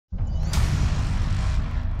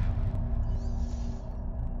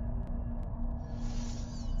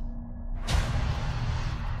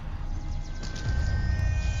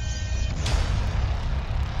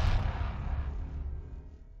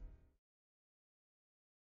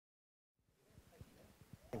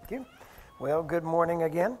Thank you. Well, good morning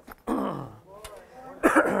again. We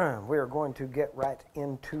are going to get right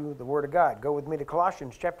into the Word of God. Go with me to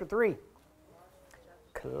Colossians chapter 3.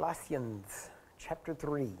 Colossians chapter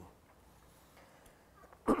 3.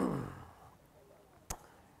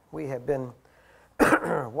 We have been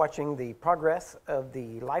watching the progress of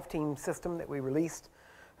the Life Team system that we released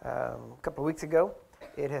a couple of weeks ago.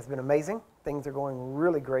 It has been amazing. Things are going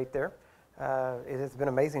really great there. It has been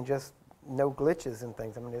amazing, just no glitches and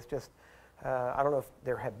things. I mean, it's just, I don't know if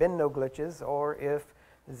there have been no glitches or if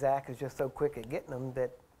Zach is just so quick at getting them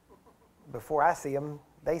that before I see them,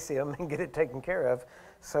 they see them and get it taken care of.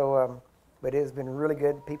 So, but it has been really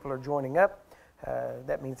good. People are joining up.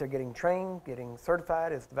 That means they're getting trained, getting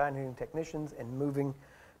certified as divine healing technicians and moving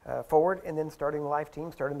forward, and then starting Life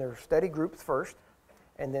Team, starting their study groups first,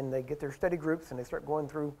 and then they get their study groups and they start going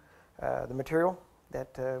through the material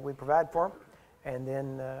that we provide for them. And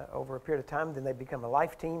then over a period of time, then they become a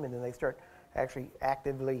Life Team, and then they start actually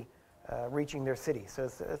actively reaching their city. So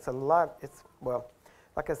it's a lot. It's, well,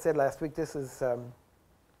 like I said last week, this is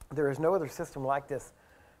there is no other system like this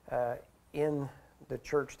in the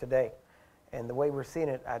church today. And the way we're seeing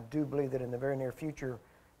it, I do believe that in the very near future,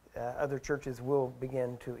 other churches will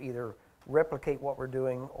begin to either replicate what we're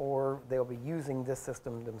doing or they'll be using this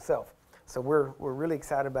system themselves. So we're really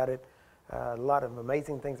excited about it. A lot of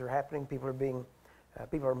amazing things are happening. People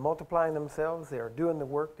are multiplying themselves. They are doing the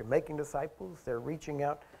work. They're making disciples. They're reaching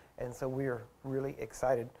out. And so we are really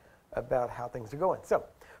excited about how things are going. So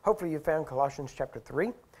hopefully you found Colossians chapter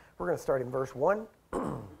 3. We're going to start in verse 1.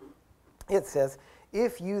 It says,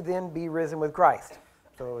 "If you then be risen with Christ."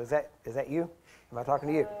 So is that you? Am I talking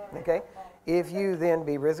to you? Okay. "If you then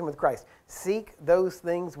be risen with Christ, seek those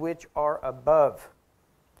things which are above,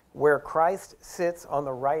 where Christ sits on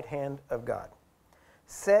the right hand of God.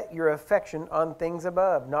 Set your affection on things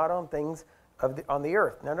above, not on things on the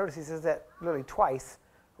earth." Now notice he says that literally twice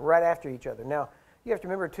right after each other. Now you have to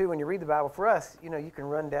remember too, when you read the Bible, for us, you can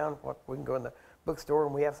run down, we can go in the bookstore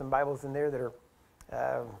and we have some Bibles in there that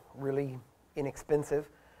are really inexpensive.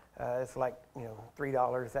 It's like,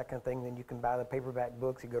 $3, that kind of thing. Then you can buy the paperback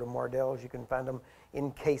books. You go to Mardell's, you can find them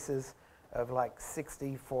in cases of like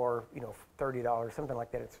 $60 for, $30, something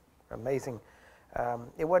like that. It's amazing.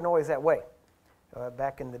 It wasn't always that way.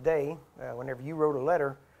 Back in the day, whenever you wrote a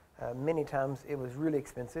letter, many times it was really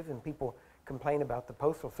expensive, and people complain about the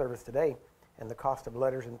postal service today and the cost of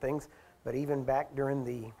letters and things. But even back during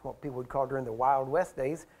what people would call during the Wild West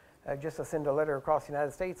days, just to send a letter across the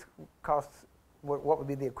United States costs what would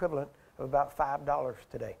be the equivalent of about $5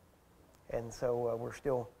 today. And so we're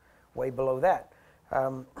still way below that.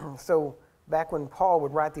 So back when Paul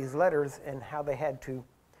would write these letters and how they had to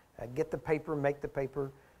get the paper, make the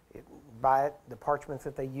paper, buy it, the parchments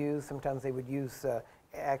that they used, sometimes they would use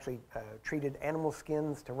treated animal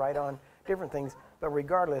skins to write on, different things. But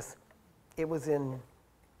regardless, it was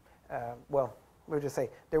we'll just say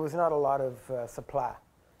there was not a lot of supply.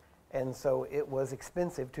 And so it was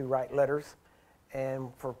expensive to write letters.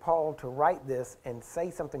 And for Paul to write this and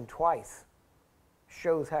say something twice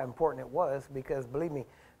shows how important it was, because believe me,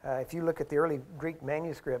 if you look at the early Greek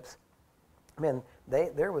manuscripts, man,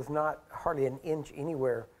 there was not hardly an inch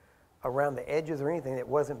anywhere around the edges or anything that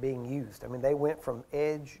wasn't being used. I mean, they went from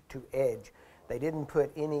edge to edge. They didn't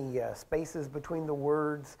put any spaces between the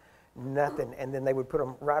words, nothing. And then they would put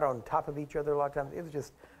them right on top of each other a lot of times. It was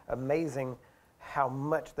just amazing how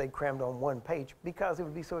much they crammed on one page because it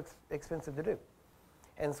would be so expensive to do.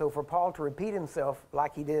 And so for Paul to repeat himself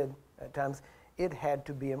like he did at times, it had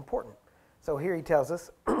to be important. So here he tells us,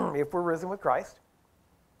 if we're risen with Christ,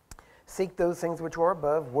 seek those things which are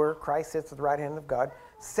above, where Christ sits at the right hand of God.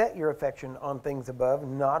 Set your affection on things above,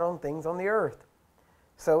 not on things on the earth.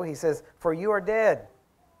 So he says, for you are dead,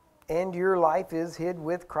 and your life is hid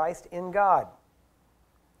with Christ in God.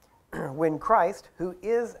 When Christ, who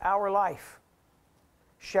is our life,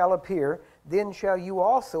 shall appear, then shall you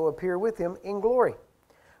also appear with him in glory.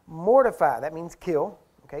 Mortify, that means kill,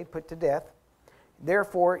 okay, put to death.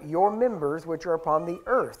 Therefore, your members which are upon the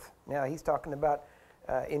earth. Now, he's talking about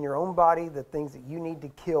in your own body, the things that you need to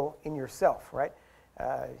kill in yourself, right?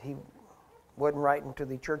 He wasn't writing to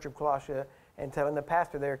the church of Colossia and telling the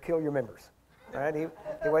pastor there, kill your members, right?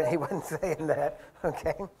 He wasn't saying that,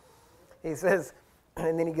 okay? He says,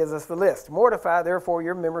 and then he gives us the list. Mortify, therefore,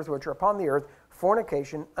 your members which are upon the earth,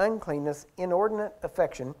 fornication, uncleanness, inordinate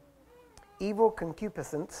affection, evil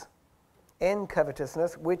concupiscence, and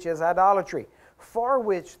covetousness, which is idolatry, for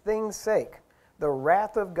which things' sake the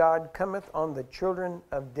wrath of God cometh on the children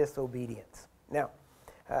of disobedience. Now,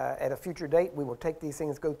 at a future date, we will take these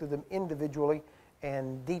things, go through them individually,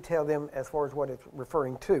 and detail them as far as what it's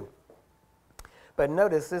referring to. But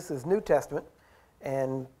notice this is New Testament,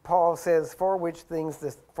 and Paul says, for which things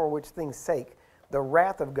sake, the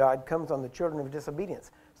wrath of God comes on the children of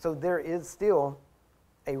disobedience. So there is still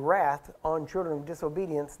a wrath on children of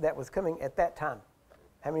disobedience that was coming at that time.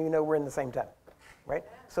 How many of you know we're in the same time? Right?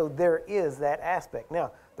 So there is that aspect.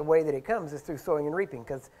 Now, the way that it comes is through sowing and reaping,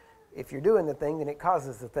 because if you're doing the thing, then it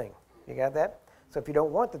causes the thing. You got that? So if you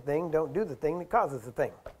don't want the thing, don't do the thing that causes the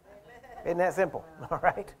thing. Isn't that simple? All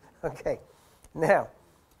right? Okay. Now,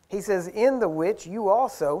 he says, in the which you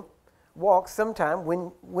also walked sometime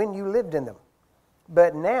when you lived in them.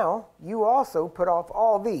 But now you also put off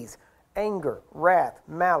all these: anger, wrath,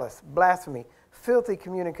 malice, blasphemy, filthy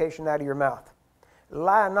communication out of your mouth.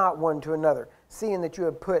 Lie not one to another, seeing that you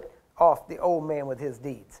have put off the old man with his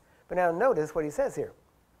deeds. But now notice what he says here.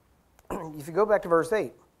 If you go back to verse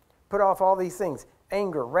 8, put off all these things: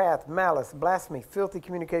 anger, wrath, malice, blasphemy, filthy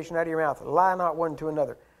communication out of your mouth. Lie not one to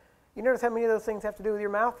another. You notice how many of those things have to do with your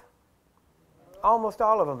mouth? Almost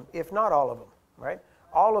all of them, if not all of them, right?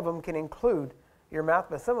 All of them can include your mouth,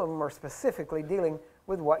 but some of them are specifically dealing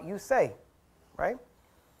with what you say, right?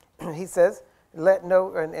 He says,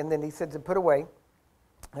 and then he said to put away,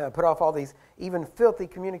 put off all these, even filthy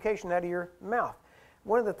communication out of your mouth.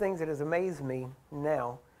 One of the things that has amazed me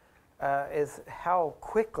now is how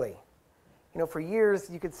quickly, for years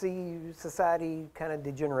you could see society kind of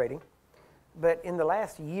degenerating, but in the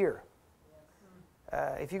last year,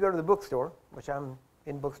 if you go to the bookstore, which I'm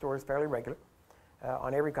in bookstores fairly regular,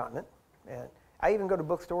 on every continent, and I even go to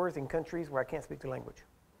bookstores in countries where I can't speak the language.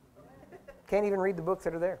 Can't even read the books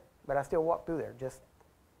that are there, but I still walk through there.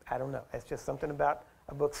 I don't know. It's just something about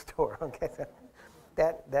a bookstore. Okay, so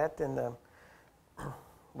that and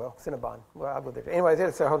Cinnabon. Well, I'll go there. Anyways,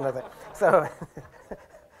 it's a whole nother thing.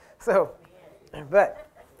 So, but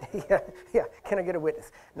yeah. Can I get a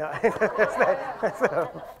witness? No.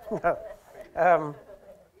 No.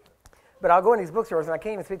 But I'll go in these bookstores and I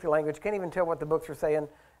can't even speak the language. Can't even tell what the books are saying.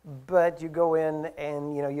 But you go in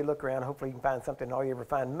and you look around. Hopefully you can find something. All you ever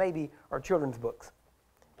find maybe are children's books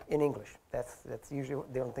in English. That's usually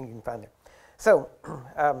the only thing you can find there. So,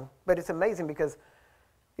 but it's amazing because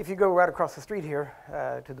if you go right across the street here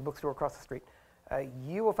to the bookstore across the street,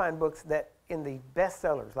 you will find books that in the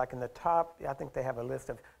bestsellers, like in the top, I think they have a list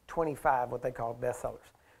of 25 what they call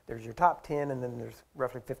bestsellers. There's your top 10, and then there's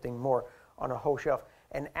roughly 15 more on a whole shelf.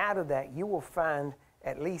 And out of that, you will find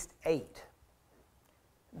at least 8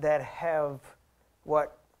 that have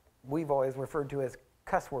what we've always referred to as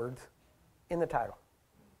cuss words in the title.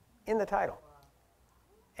 In the title.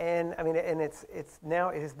 And I mean, and it's now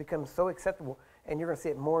it has become so acceptable, and you're going to see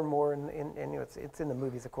it more and more, it's in the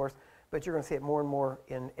movies, of course, but you're going to see it more and more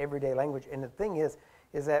in everyday language. And the thing is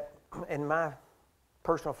that in my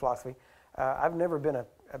personal philosophy, I've never been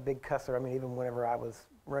a big cusser. I mean, even whenever I was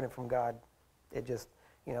running from God, it just,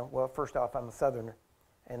 well, first off, I'm a Southerner,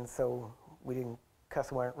 and so we didn't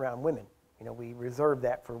cuss around women. We reserved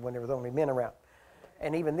that for when there was only men around.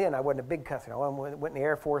 And even then, I wasn't a big cusser. I went in the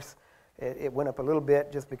Air Force. It went up a little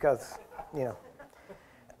bit just because,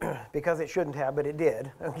 because it shouldn't have, but it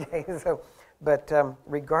did. Okay, so, but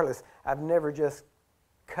regardless, I've never just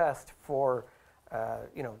cussed for,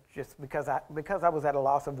 just because I was at a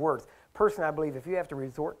loss of words. Personally, I believe if you have to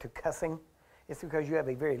resort to cussing, it's because you have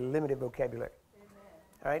a very limited vocabulary. Amen.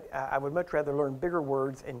 All right, I would much rather learn bigger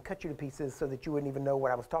words and cut you to pieces so that you wouldn't even know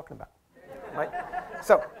what I was talking about. Right?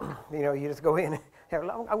 So, you just go in. I'm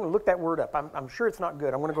going to look that word up. I'm sure it's not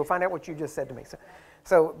good. I'm going to go find out what you just said to me.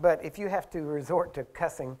 So, but if you have to resort to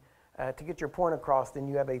cussing to get your point across, then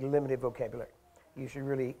you have a limited vocabulary. You should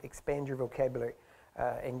really expand your vocabulary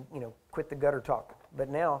and quit the gutter talk. But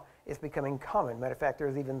now it's becoming common. Matter of fact,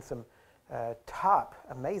 there's even some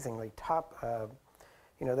amazingly top,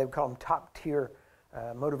 they would call them top tier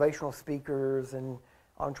motivational speakers and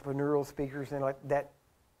entrepreneurial speakers and like that.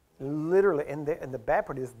 Literally, and the bad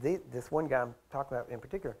part is this one guy I'm talking about in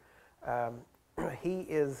particular, he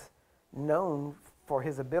is known for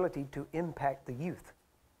his ability to impact the youth.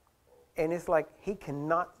 And it's like he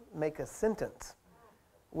cannot make a sentence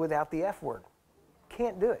without the F word.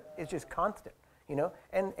 Can't do it. It's just constant,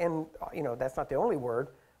 And that's not the only word.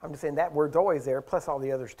 I'm just saying that word's always there, plus all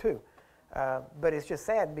the others too. But it's just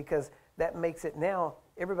sad because that makes it now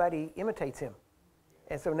everybody imitates him.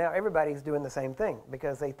 And so now everybody's doing the same thing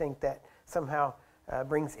because they think that somehow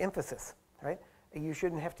brings emphasis, right? You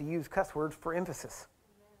shouldn't have to use cuss words for emphasis.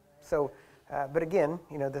 So, but again,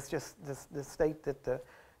 that's just the state that the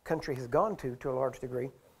country has gone to a large degree.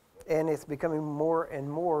 And it's becoming more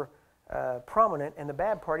and more prominent. And the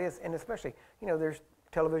bad part is, and especially, there's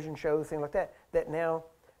television shows, things like that now,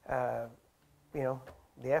 the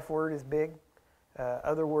F word is big.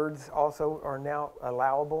 Other words also are now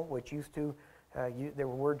allowable, which used to, there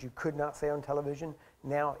were words you could not say on television.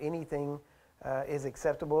 Now anything is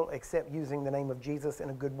acceptable except using the name of Jesus in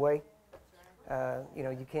a good way.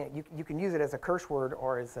 You can't. You can use it as a curse word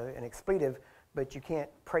or as an expletive, but you can't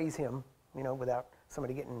praise him, without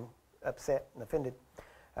somebody getting upset and offended.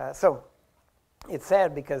 So it's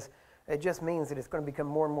sad because it just means that it's going to become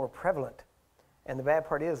more and more prevalent. And the bad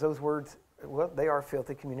part is those words, well, they are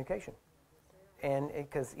filthy communication. And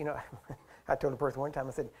because I told a person one time,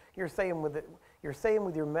 I said, you're saying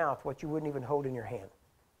with your mouth what you wouldn't even hold in your hand.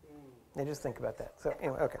 And just think about that. So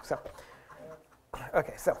anyway, okay,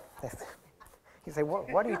 so you say,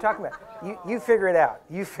 what are you talking about? You figure it out.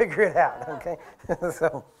 You figure it out, okay?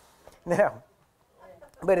 So now,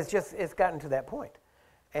 but it's gotten to that point.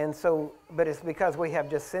 And so, but it's because we have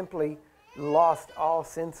just simply lost all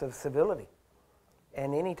sense of civility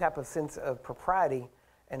and any type of sense of propriety,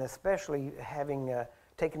 and especially having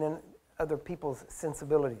taken in other people's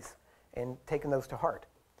sensibilities and taken those to heart.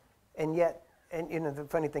 And yet, the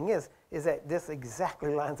funny thing is that this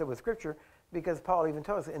exactly lines up with Scripture, because Paul even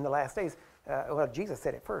told us in the last days, Jesus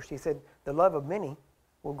said it first. He said, the love of many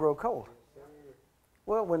will grow cold.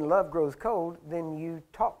 Well, when love grows cold, then you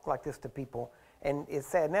talk like this to people. And it's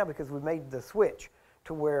sad now because we've made the switch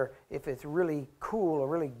to where if it's really cool or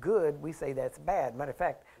really good, we say that's bad. Matter of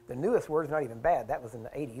fact, the newest word is not even bad. That was in the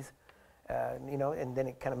 80s, and then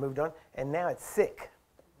it kind of moved on. And now it's sick.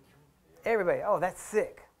 Everybody, oh, that's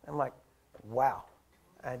sick. I'm like, wow.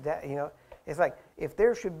 It's like if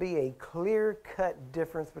there should be a clear-cut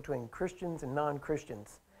difference between Christians and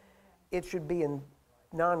non-Christians, it should be and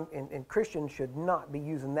Christians should not be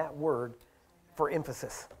using that word for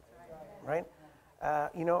emphasis, right?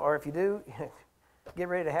 Or if you do, get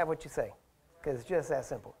ready to have what you say, because it's just that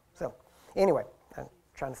simple. So anyway, I'm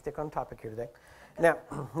trying to stick on topic here today. Now,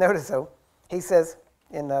 notice though, he says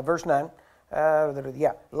in verse 9,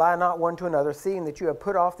 lie not one to another, seeing that you have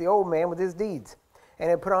put off the old man with his deeds, and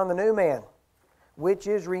have put on the new man, which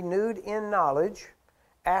is renewed in knowledge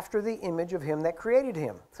after the image of him that created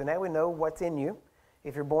him. So now we know what's in you.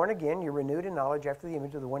 If you're born again, you're renewed in knowledge after the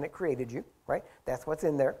image of the one that created you, right? That's what's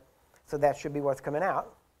in there. So that should be what's coming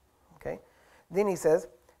out, okay? Then he says,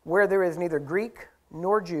 where there is neither Greek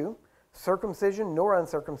nor Jew, circumcision nor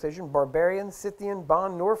uncircumcision, barbarian, Scythian,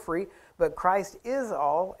 bond nor free, but Christ is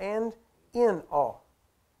all and in all.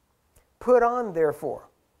 Put on, therefore,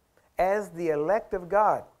 as the elect of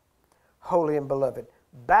God, holy and beloved,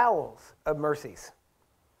 bowels of mercies,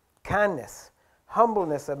 kindness,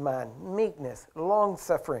 humbleness of mind, meekness,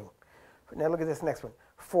 long-suffering. Now look at this next one.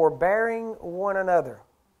 Forbearing one another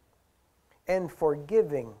and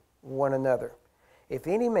forgiving one another. If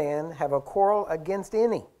any man have a quarrel against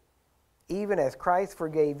any, even as Christ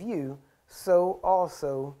forgave you, so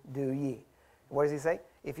also do ye. What does he say?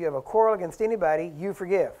 If you have a quarrel against anybody, you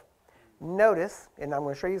forgive. Notice, and I'm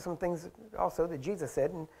going to show you some things also that Jesus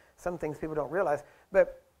said, and some things people don't realize,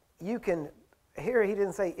 but you can, here he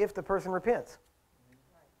didn't say if the person repents.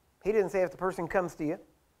 He didn't say if the person comes to you.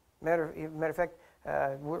 Matter of fact,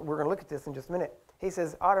 we're going to look at this in just a minute. He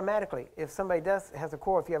says automatically, if somebody has a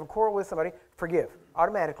quarrel, if you have a quarrel with somebody, forgive.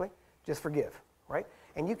 Automatically, just forgive, right?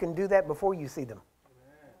 And you can do that before you see them.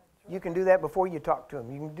 You can do that before you talk to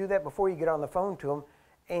them. You can do that before you get on the phone to them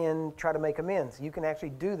and try to make amends. You can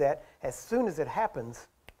actually do that as soon as it happens.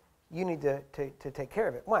 You need to take care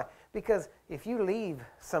of it. Why? Because if you leave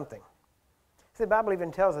something, see, the Bible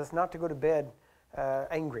even tells us not to go to bed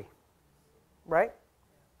angry, right?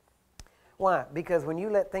 Why? Because when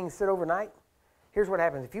you let things sit overnight, here's what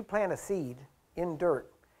happens. If you plant a seed in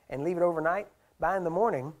dirt and leave it overnight, by in the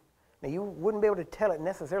morning, now you wouldn't be able to tell it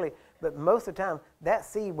necessarily, but most of the time, that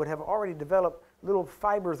seed would have already developed little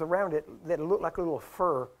fibers around it that look like a little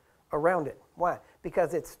fur around it. Why?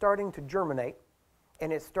 Because it's starting to germinate,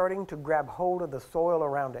 and it's starting to grab hold of the soil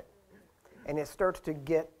around it. And it starts to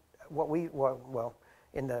get what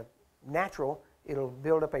in the natural, it'll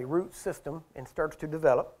build up a root system and starts to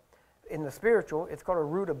develop. In the spiritual, it's called a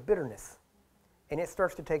root of bitterness. And it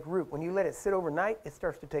starts to take root. When you let it sit overnight, it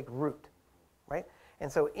starts to take root, right?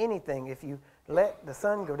 And so anything, if you let the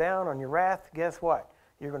sun go down on your wrath, guess what?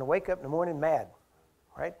 You're going to wake up in the morning mad,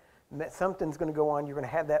 right? Something's going to go on. You're going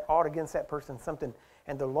to have that ought against that person, something.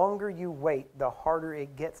 And the longer you wait, the harder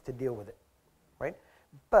it gets to deal with it, right?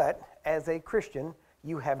 But as a Christian,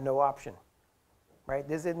 you have no option, right?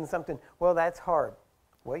 This isn't something, well, that's hard.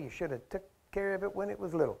 Well, you should have took care of it when it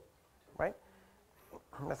was little, right?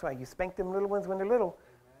 That's why you spank them little ones when they're little.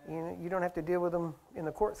 You don't have to deal with them in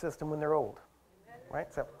the court system when they're old,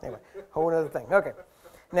 right? So anyway, whole other thing. Okay,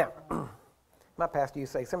 now, my pastor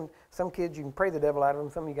used to say, some kids you can pray the devil out of them,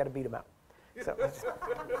 some you got to beat them out. So that's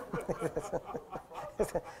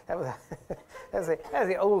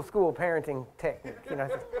the old school parenting technique, you know.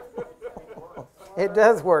 It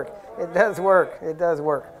does work. It does work. It does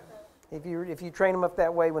work. If you train them up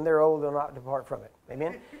that way when they're old, they'll not depart from it.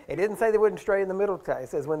 Amen? It didn't say they wouldn't stray in the middle time. It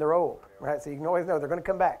says when they're old, right? So you can always know they're going to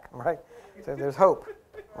come back, right? So there's hope,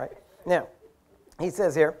 right? Now, he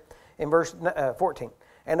says here in verse 14,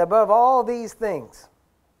 and above all these things,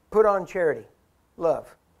 put on charity,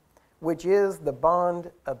 love, which is the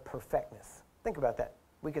bond of perfectness. Think about that.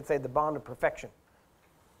 We could say the bond of perfection.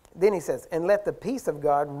 Then he says, and let the peace of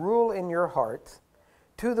God rule in your hearts,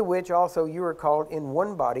 to the which also you are called in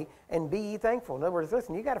one body, and be ye thankful. In other words,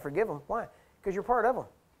 listen, you got to forgive them. Why? Because you're part of them.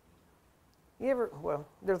 Well,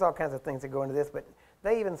 there's all kinds of things that go into this, but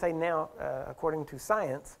they even say now, according to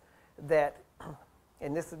science, that,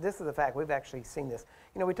 and this is the fact, we've actually seen this.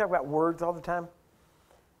 You know, we talk about words all the time.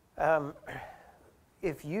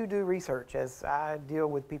 If you do research, as I deal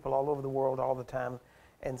with people all over the world all the time,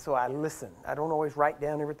 and so I listen. I don't always write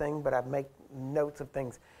down everything, but I make notes of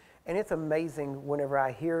things. And it's amazing whenever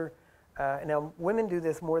I hear, now women do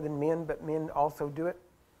this more than men, but men also do it.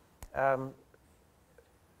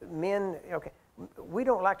 Men, okay, we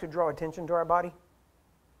don't like to draw attention to our body,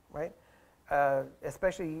 right?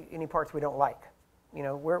 Especially any parts we don't like. You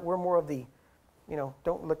know, we're more of the, you know,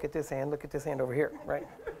 don't look at this hand, look at this hand over here, right?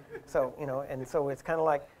 So, you know, and so it's kind of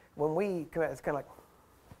like, when we come out, it's kind of like,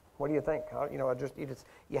 what do you think? You know,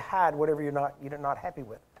 you hide whatever you're not happy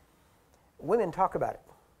with. Women talk about it,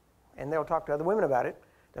 and they'll talk to other women about it.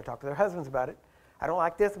 They'll talk to their husbands about it. I don't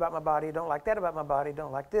like this about my body. I don't like that about my body. I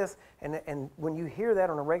don't like this. And when you hear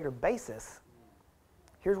that on a regular basis,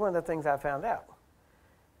 here's one of the things I found out.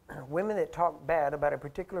 Women that talk bad about a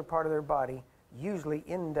particular part of their body usually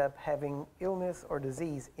end up having illness or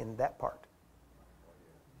disease in that part.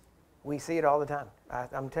 We see it all the time.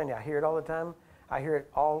 I'm telling you, I hear it all the time. I hear it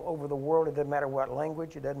all over the world. It doesn't matter what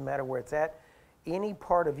language. It doesn't matter where it's at. Any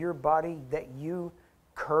part of your body that you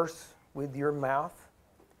curse with your mouth,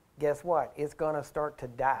 guess what? It's going to start to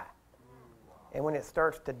die. And when it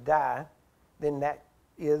starts to die, then that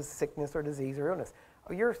is sickness or disease or illness.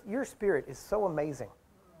 Your spirit is so amazing.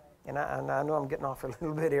 And I know I'm getting off a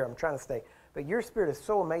little bit here. I'm trying to stay. But your spirit is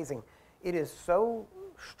so amazing. It is so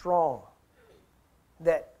strong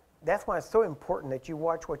that's why it's so important that you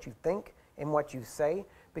watch what you think and what you say,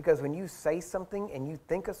 because when you say something and you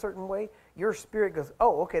think a certain way, your spirit goes,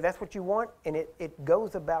 oh, okay, that's what you want, and it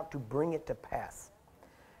goes about to bring it to pass.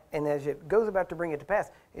 And as it goes about to bring it to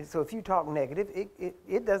pass, so if you talk negative,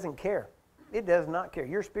 it doesn't care. It does not care.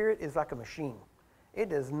 Your spirit is like a machine. It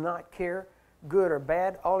does not care, good or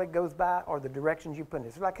bad. All it goes by are the directions you put in.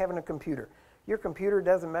 It's like having a computer. Your computer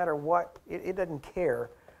doesn't matter what, it doesn't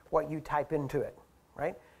care what you type into it,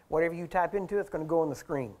 right? Whatever you type into it's going to go on the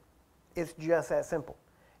screen. It's just that simple.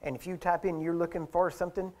 And if you type in, you're looking for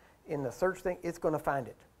something in the search thing, it's going to find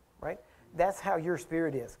it, right? That's how your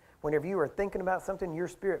spirit is. Whenever you are thinking about something, your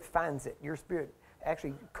spirit finds it. Your spirit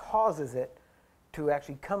actually causes it to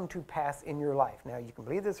actually come to pass in your life. Now, you can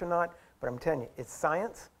believe this or not, but I'm telling you, it's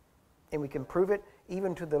science, and we can prove it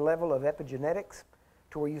even to the level of epigenetics,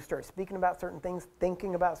 to where you start speaking about certain things,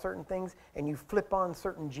 thinking about certain things, and you flip on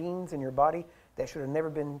certain genes in your body that should have never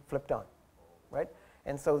been flipped on, right?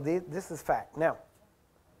 And so this is fact. Now,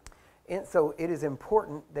 and so it is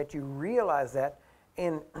important that you realize that.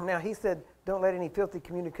 And now he said, don't let any filthy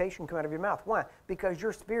communication come out of your mouth. Why? Because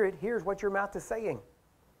your spirit hears what your mouth is saying.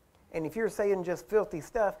 And if you're saying just filthy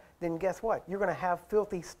stuff, then guess what? You're going to have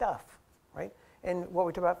filthy stuff, right? And what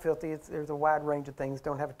we talk about filthy, there's a wide range of things.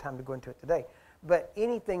 Don't have time to go into it today. But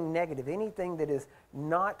anything negative, anything that is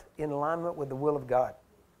not in alignment with the will of God,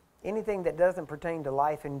 anything that doesn't pertain to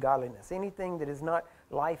life and godliness, anything that is not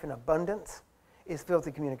life in abundance is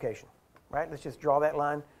filthy communication, right? Let's just draw that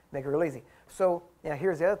line, make it real easy. So now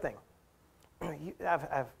here's the other thing.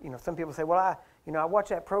 Some people say, well, I watch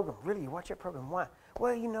that program. Really, you watch that program? Why?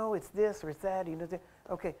 Well, it's this or it's that.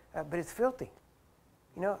 Okay, but it's filthy.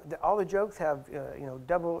 All the jokes have,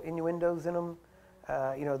 double innuendos in them.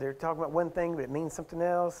 They're talking about one thing, but it means something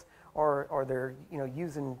else. Or they're,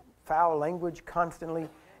 using foul language constantly.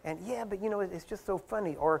 And yeah, but it's just so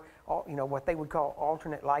funny. Or, what they would call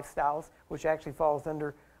alternate lifestyles, which actually falls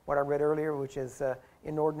under what I read earlier, which is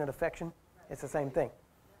inordinate affection. It's the same thing.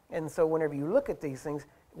 And so whenever you look at these things,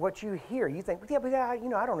 what you hear, you think, yeah, but I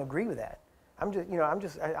don't agree with that. I'm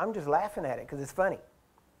just laughing at it because it's funny.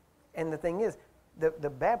 And the thing is, the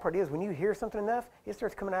bad part is when you hear something enough, it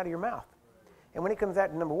starts coming out of your mouth. And when it comes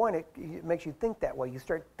out, number one, it makes you think that way. You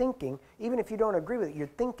start thinking, even if you don't agree with it, you're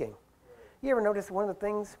thinking. You ever notice one of the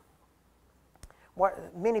things,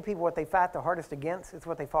 many people, what they fight the hardest against is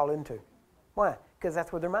what they fall into. Why? Because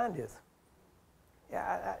that's where their mind is.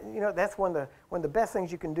 Yeah, that's one of the best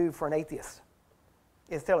things you can do for an atheist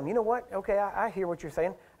is tell them, you know what? Okay, I hear what you're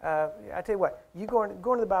saying. I tell you what, you go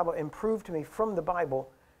into the Bible and prove to me from the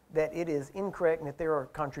Bible that it is incorrect and that there are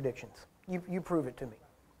contradictions. You prove it to me.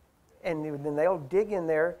 And then they'll dig in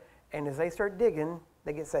there, and as they start digging,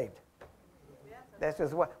 they get saved. That's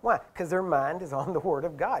just why. Why? Because their mind is on the Word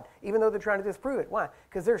of God, even though they're trying to disprove it. Why?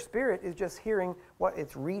 Because their spirit is just hearing what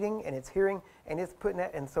it's reading, and it's hearing, and it's putting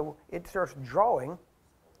that, and so it starts drawing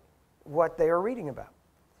what they are reading about.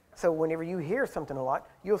 So whenever you hear something a lot,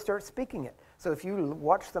 you'll start speaking it. So if you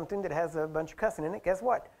watch something that has a bunch of cussing in it, guess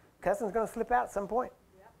what? Cussing's going to slip out at some point.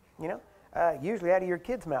 Usually out of your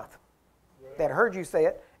kid's mouth that heard you say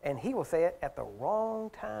it, and he will say it at the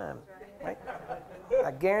wrong time. Right?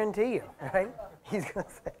 I guarantee you, right? He's going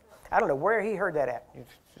to say, I don't know where he heard that at. You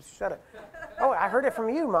just shut up. Oh, I heard it from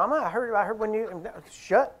you, Mama. I heard when you,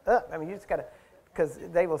 shut up. I mean, you just got to, because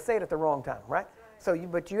they will say it at the wrong time, right? So,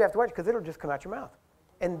 but you have to watch because it'll just come out your mouth.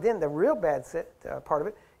 And then the real bad part of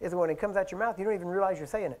it is when it comes out your mouth, you don't even realize you're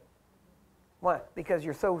saying it. Why? Because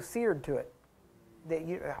you're so seared to it. That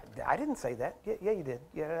I didn't say that. Yeah, you did.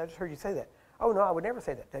 Yeah, I just heard you say that. Oh, no, I would never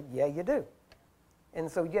say that. Yeah, you do. And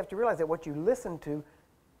so you have to realize that what you listen to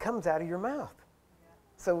comes out of your mouth.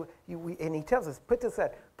 So, and he tells us,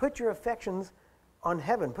 put your affections on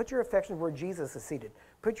heaven. Put your affections where Jesus is seated.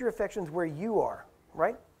 Put your affections where you are,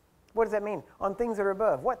 right? What does that mean? On things that are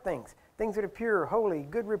above. What things? Things that are pure, holy,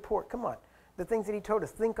 good report. Come on. The things that he told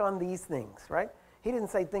us, think on these things, right? He didn't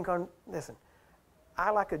say listen,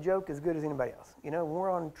 I like a joke as good as anybody else. When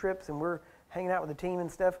we're on trips and we're hanging out with the team and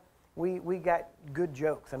stuff, we got good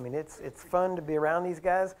jokes. I mean, it's fun to be around these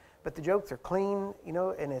guys, but the jokes are clean,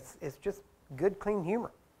 and it's just good, clean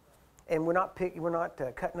humor. And we're not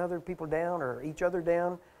cutting other people down or each other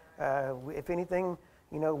down. If anything,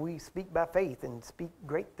 we speak by faith and speak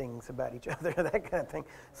great things about each other, that kind of thing.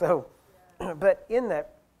 So, but in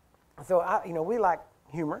that, we like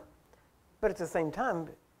humor, but at the same time,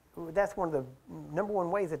 that's one of the number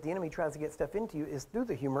one ways that the enemy tries to get stuff into you is through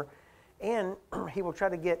the humor, and he will try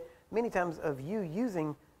to get many times of you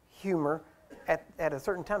using humor at a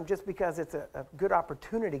certain time just because it's a good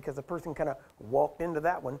opportunity because the person kind of walked into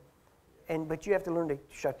that one, but you have to learn to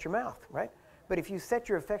shut your mouth, right? But if you set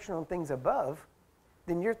your affection on things above,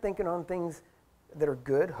 then you're thinking on things that are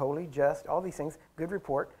good, holy, just, all these things, good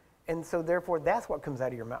report, and so therefore that's what comes out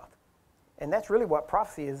of your mouth. And that's really what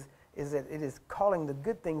prophecy is that it is calling the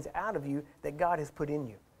good things out of you that God has put in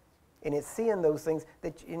you. And it's seeing those things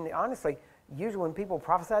that, honestly, usually when people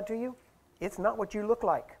prophesy to you, it's not what you look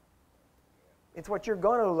like. It's what you're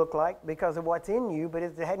going to look like because of what's in you, but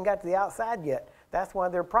it hadn't got to the outside yet. That's why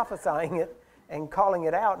they're prophesying it and calling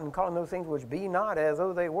it out and calling those things which be not as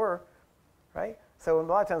though they were, right? So a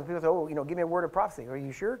lot of times people say, give me a word of prophecy. Are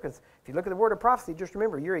you sure? Because if you look at the word of prophecy, just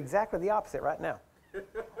remember, you're exactly the opposite right now.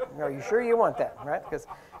 Are you sure you want that, right? Because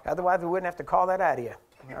otherwise we wouldn't have to call that out of you,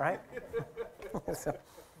 all right? So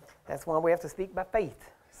that's why we have to speak by faith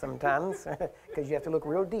sometimes, because you have to look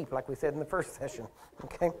real deep, like we said in the first session,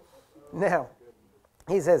 okay? Now,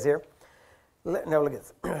 he says here, look at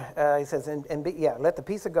this. He says, let the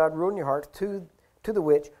peace of God rule in your hearts, to the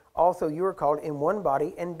which also you are called in one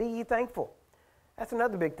body, and be ye thankful. That's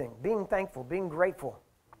another big thing, being thankful, being grateful.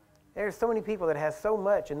 There's so many people that have so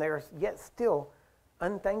much, and they're yet still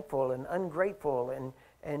unthankful and ungrateful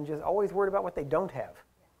and just always worried about what they don't have.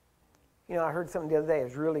 I heard something the other day. It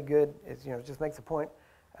was really good. It just makes a point.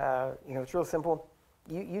 It's real simple.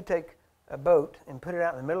 You take a boat and put it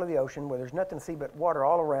out in the middle of the ocean where there's nothing to see but water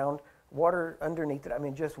all around, water underneath it. I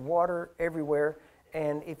mean, just water everywhere.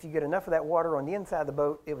 And if you get enough of that water on the inside of the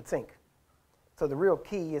boat, it would sink. So the real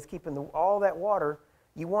key is keeping all that water.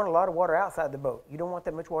 You want a lot of water outside the boat. You don't want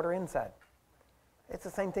that much water inside. It's the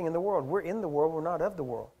same thing in the world. We're in the world. We're not of the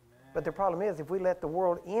world. Amen. But the problem is if we let the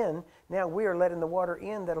world in, now we are letting the water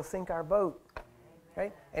in that'll sink our boat.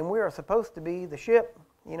 Right? And we are supposed to be the ship,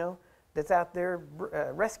 that's out there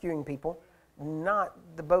rescuing people, not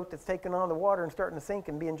the boat that's taking on the water and starting to sink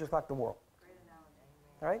and being just like the world.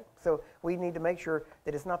 All right? So we need to make sure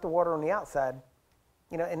that it's not the water on the outside.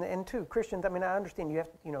 And too, Christians, I understand you have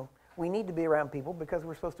to, we need to be around people because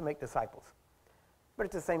we're supposed to make disciples. But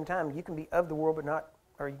at the same time, you can be of the world but not,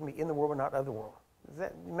 or you can be in the world but not of the world. Does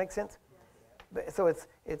that make sense? But, so it's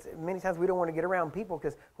many times we don't want to get around people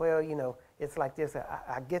because, it's like this.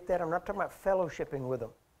 I get that. I'm not talking about fellowshipping with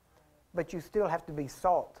them. But you still have to be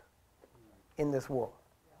salt in this world,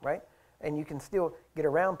 right? And you can still get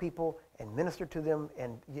around people and minister to them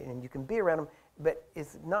and you can be around them, but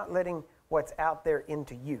it's not letting what's out there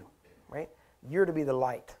into you, right? You're to be the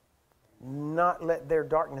light. not let their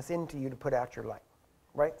darkness into you to put out your light.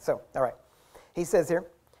 Right? So, all right. He says here,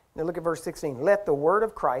 now look at verse 16. Let the word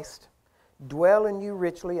of Christ dwell in you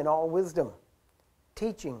richly in all wisdom,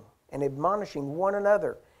 teaching and admonishing one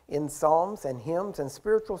another in psalms and hymns and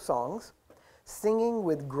spiritual songs, singing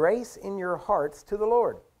with grace in your hearts to the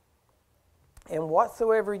Lord. And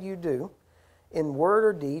whatsoever you do, in word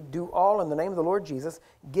or deed, do all in the name of the Lord Jesus,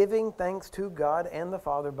 giving thanks to God and the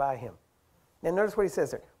Father by him. Now notice what he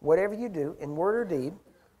says there. Whatever you do, in word or deed,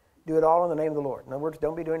 do it all in the name of the Lord. In other words,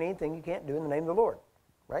 don't be doing anything you can't do in the name of the Lord.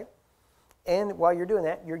 Right? And while you're doing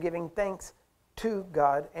that, you're giving thanks to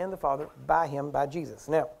God and the Father by him, by Jesus.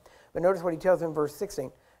 Now, but notice what he tells in verse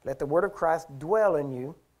 16. Let the word of Christ dwell in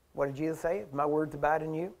you. What did Jesus say? If my words abide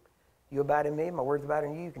in you, you abide in me, my words abide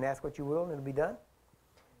in you. You can ask what you will and it'll be done.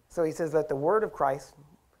 So he says, let the word of Christ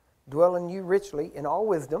dwell in you richly in all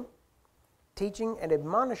wisdom, teaching and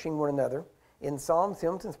admonishing one another in psalms,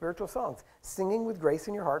 hymns, and spiritual songs, singing with grace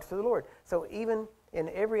in your hearts to the Lord. So even in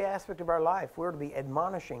every aspect of our life, we're to be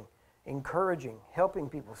admonishing, encouraging, helping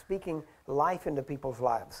people, speaking life into people's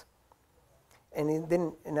lives. And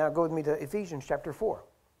then now go with me to Ephesians chapter 4.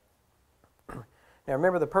 Now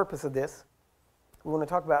remember the purpose of this. We want to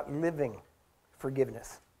talk about living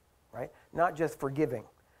forgiveness, right? Not just forgiving,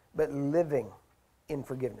 but living in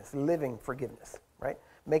forgiveness, living forgiveness, right?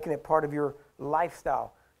 Making it part of your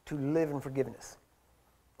lifestyle to live in forgiveness.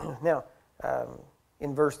 Now,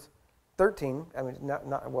 in verse 13, I mean,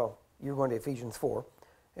 well, you're going to Ephesians 4,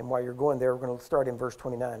 and while you're going there, we're going to start in verse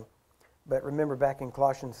 29. But remember back in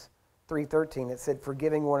Colossians 3:13, it said,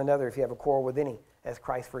 forgiving one another if you have a quarrel with any, as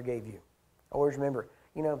Christ forgave you. Always remember,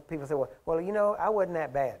 people say, well, I wasn't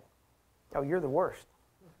that bad. Oh, you're the worst.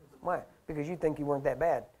 Why? Because you think you weren't that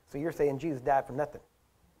bad. So you're saying Jesus died for nothing.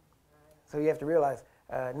 So you have to realize,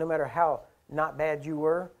 no matter how not bad you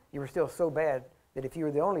were still so bad that if you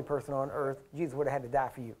were the only person on earth, Jesus would have had to die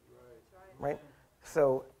for you. Right?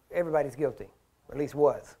 So everybody's guilty, or at least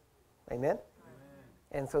was. Amen?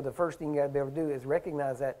 And so the first thing you got to be able to do is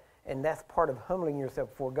recognize that, and that's part of humbling yourself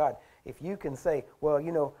before God. If you can say, well,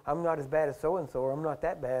 I'm not as bad as so-and-so, or I'm not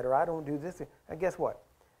that bad, or I don't do this, guess what?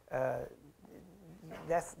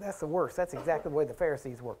 That's the worst. That's exactly the way the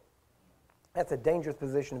Pharisees were. That's a dangerous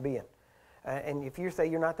position to be in. And if you say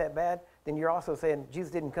you're not that bad, then you're also saying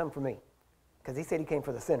Jesus didn't come for me, because he said he came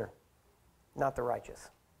for the sinner, not the righteous.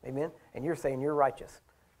 Amen? And you're saying you're righteous.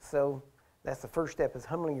 So that's the first step, is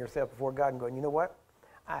humbling yourself before God and going, you know what?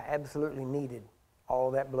 I absolutely needed all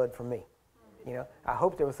that blood from me. I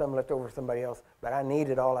hope there was some left over for somebody else, but I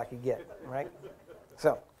needed all I could get, right?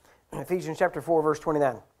 So, Ephesians chapter 4, verse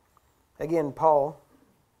 29. Again, Paul,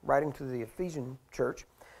 writing to the Ephesian church,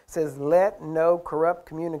 says, let no corrupt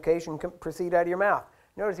communication proceed out of your mouth.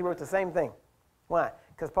 Notice he wrote the same thing. Why?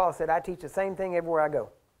 Because Paul said, I teach the same thing everywhere I go.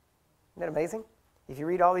 Isn't that amazing? If you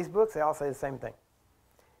read all these books, they all say the same thing.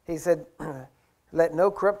 He said, let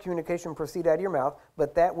no corrupt communication proceed out of your mouth,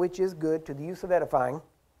 but that which is good to the use of edifying,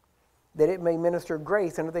 that it may minister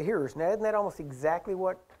grace unto the hearers. Now, isn't that almost exactly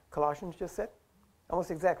what Colossians just said?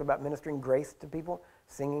 Almost exactly about ministering grace to people,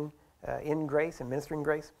 singing in grace and ministering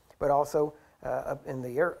grace. But also, in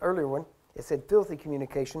the earlier one, it said filthy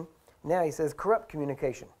communication. Now he says corrupt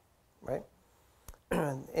communication, right?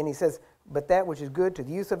 And he says, but that which is good to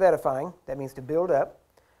the use of edifying, that means to build up.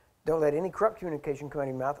 Don't let any corrupt communication come out of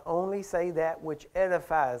your mouth. Only say that which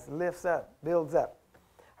edifies, lifts up, builds up. I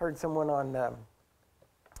heard someone on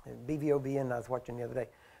BVOBN I was watching the other day,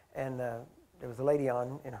 and there was a lady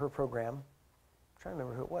on in her program. I'm trying to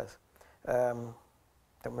remember who it was. Don't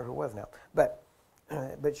remember who it was now. But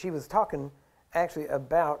she was talking actually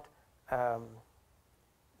about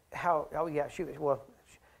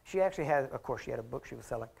she actually had, of course, she had a book she was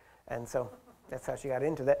selling, and so that's how she got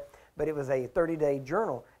into that. But it was a 30-day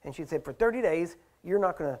journal, and she said for 30 days, you're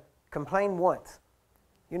not going to complain once.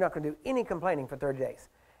 You're not going to do any complaining for 30 days.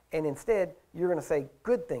 And instead, you're going to say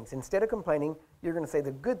good things. Instead of complaining, you're going to say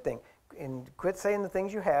the good thing. And quit saying the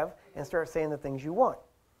things you have and start saying the things you want.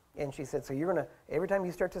 And she said, so you're going to, every time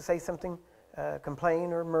you start to say something,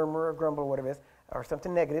 complain or murmur or grumble or whatever it is, or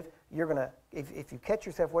something negative, you're going to, if you catch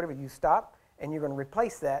yourself, whatever, you stop, and you're going to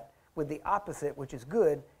replace that with the opposite, which is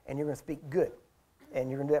good, and you're going to speak good. And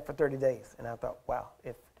you're going to do that for 30 days. And I thought, wow,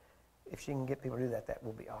 if she can get people to do that, that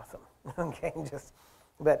will be awesome. Okay,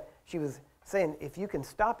 but she was saying, if you can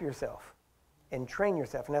stop yourself and train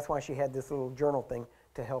yourself, and that's why she had this little journal thing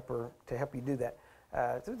to help you do that.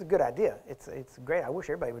 So it's a good idea. It's great. I wish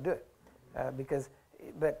everybody would do it,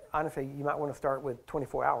 but honestly, you might want to start with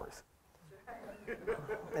 24 hours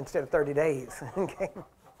instead of 30 days. Okay,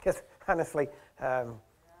 because honestly,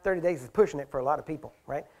 30 days is pushing it for a lot of people,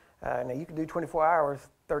 right? Now you can do 24 hours,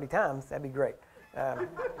 30 times, that'd be great. But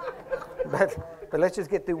let's just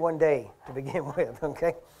get through one day to begin with,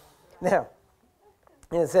 okay? Now,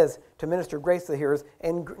 and it says, to minister grace to the hearers,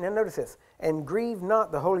 and now notice this, and grieve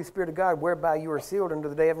not the Holy Spirit of God, whereby you are sealed unto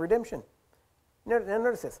the day of redemption. Now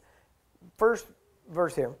notice this. First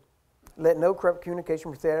verse here, let no corrupt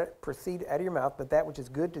communication proceed out of your mouth, but that which is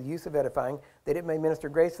good to the use of edifying, that it may minister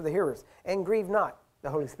grace to the hearers. And grieve not the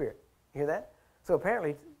Holy Spirit. You hear that? So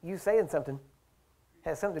apparently, you saying something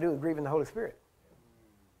has something to do with grieving the Holy Spirit.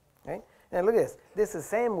 Okay? Now look at this. This is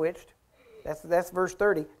sandwiched. That's verse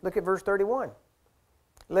 30. Look at verse 31.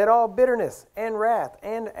 Let all bitterness and wrath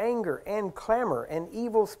and anger and clamor and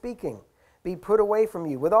evil speaking be put away from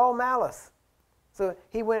you with all malice. So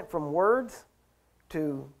he went from words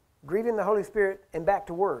to grieving the Holy Spirit and back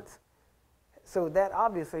to words. So that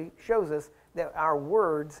obviously shows us that our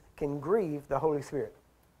words can grieve the Holy Spirit.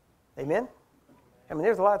 Amen? I mean,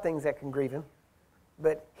 there's a lot of things that can grieve him.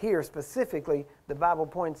 But here specifically, the Bible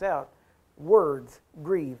points out, words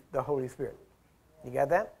grieve the Holy Spirit. You got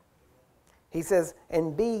that? He says,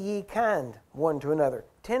 and be ye kind one to another,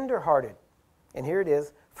 tender-hearted. And here it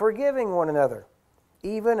is, forgiving one another,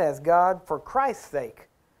 even as God, for Christ's sake,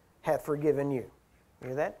 hath forgiven you. You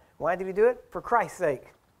hear that? Why did he do it? For Christ's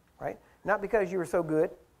sake, right? Not because you were so good.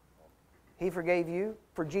 He forgave you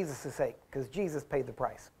for Jesus' sake, because Jesus paid the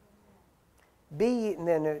price. Be ye, and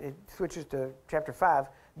then it switches to chapter 5,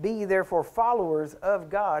 be ye therefore followers of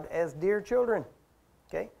God as dear children,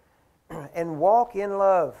 okay? And walk in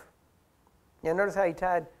love. Now notice how he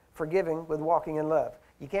tied forgiving with walking in love.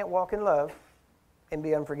 You can't walk in love and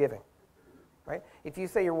be unforgiving, right? If you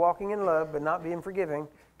say you're walking in love but not being forgiving,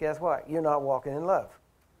 guess what? You're not walking in love.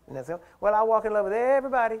 And that's, well, I walk in love with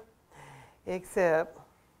everybody except,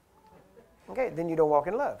 okay, then you don't walk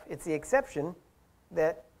in love. It's the exception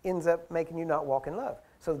that ends up making you not walk in love.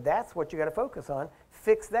 So that's what you got to focus on.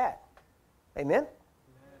 Fix that. Amen?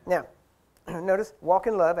 Now, notice, walk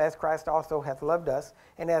in love as Christ also hath loved us,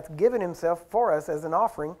 and hath given himself for us as an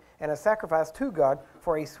offering and a sacrifice to God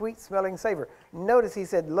for a sweet-smelling savor. Notice he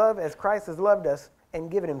said, love as Christ has loved us and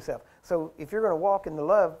given himself. So if you're going to walk in the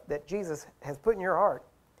love that Jesus has put in your heart,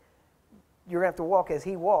 you're going to have to walk as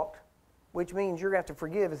he walked, which means you're going to have to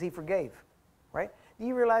forgive as he forgave. Right? Do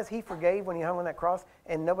you realize he forgave when he hung on that cross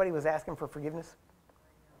and nobody was asking for forgiveness?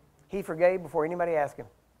 He forgave before anybody asked him.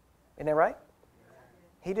 Isn't that right?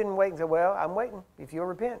 He didn't wait and say, well, I'm waiting. If you'll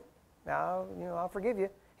repent, I'll forgive you.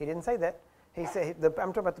 He didn't say that. He said, I'm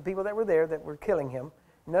talking about the people that were there that were killing him.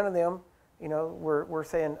 None of them, were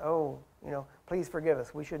saying, oh, please forgive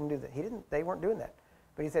us. We shouldn't do that. They weren't doing that.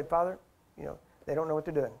 But he said, Father, they don't know what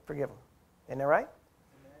they're doing. Forgive them. Isn't that right?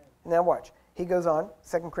 Amen. Now watch. He goes on,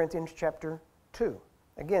 2 Corinthians chapter 2.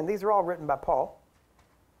 Again, these are all written by Paul.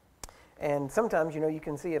 And sometimes, you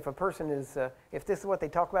can see if a person is, if this is what they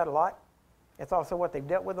talk about a lot, it's also what they've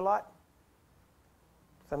dealt with a lot.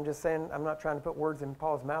 So I'm just saying, I'm not trying to put words in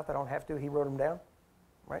Paul's mouth. I don't have to. He wrote them down,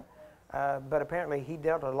 right? But apparently he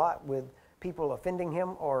dealt a lot with people offending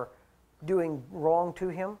him or doing wrong to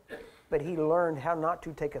him, but he learned how not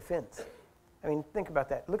to take offense. I mean, think about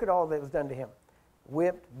that. Look at all that was done to him.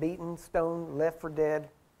 Whipped, beaten, stoned, left for dead,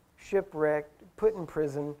 shipwrecked, put in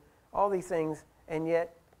prison, all these things, and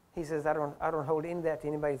yet he says, I don't hold any of that to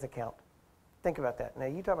anybody's account. Think about that. Now,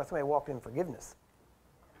 you talk about somebody walking in forgiveness.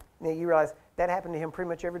 Now, you realize that happened to him pretty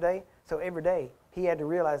much every day. So every day, he had to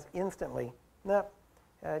realize instantly, no,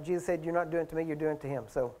 Jesus said, you're not doing it to me, you're doing it to him.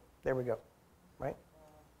 So there we go, right?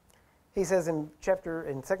 He says in 2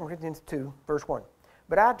 Corinthians 2, verse 1,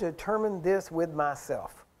 but I determined this with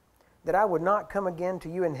myself, that I would not come again to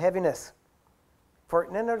you in heaviness. For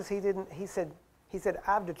now notice he said,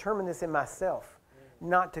 I've determined this in myself,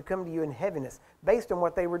 not to come to you in heaviness, based on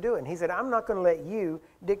what they were doing. He said, I'm not going to let you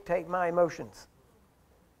dictate my emotions.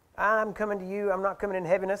 I'm coming to you, I'm not coming in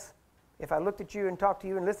heaviness. If I looked at you and talked to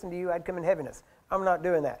you and listened to you, I'd come in heaviness. I'm not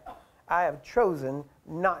doing that. I have chosen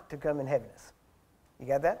not to come in heaviness. You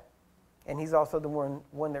got that? And he's also the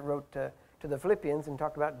one that wrote to the Philippians and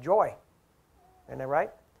talked about joy. Isn't that right?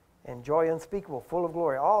 And joy unspeakable, full of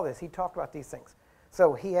glory. All this, he talked about these things.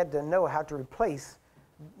 So he had to know how to replace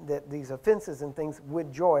these offenses and things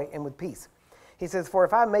with joy and with peace. He says, for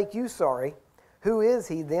if I make you sorry, who is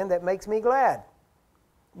he then that makes me glad?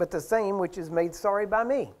 But the same which is made sorry by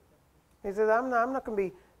me. He says, I'm not going to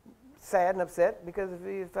be sad and upset, because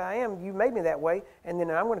if I am, you made me that way, and then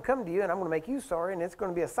I'm going to come to you and I'm going to make you sorry, and it's going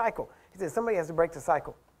to be a cycle. He says, somebody has to break the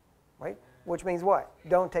cycle, right? Which means what?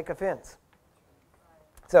 Don't take offense.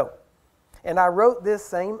 So, and I wrote this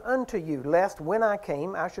same unto you, lest when I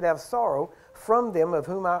came I should have sorrow from them of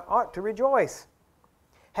whom I ought to rejoice.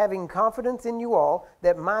 having confidence in you all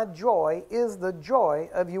that my joy is the joy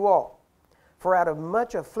of you all. For out of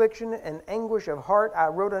much affliction and anguish of heart I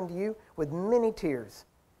wrote unto you with many tears,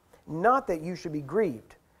 not that you should be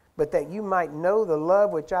grieved, but that you might know the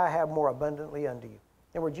love which I have more abundantly unto you.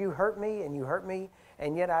 In other words, you hurt me,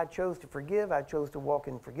 and yet I chose to forgive. I chose to walk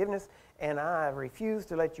in forgiveness, and I refuse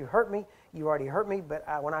to let you hurt me. You already hurt me, but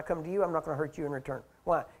when I come to you, I'm not going to hurt you in return.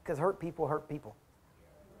 Why? Because hurt people,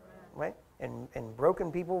 right? And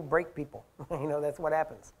broken people break people. You know, that's what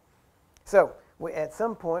happens. So at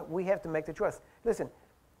some point, we have to make the choice. Listen,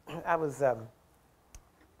 I was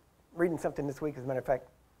reading something this week, as a matter of fact,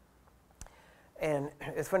 and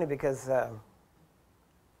it's funny because,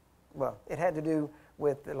 well, it had to do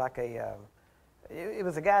with like it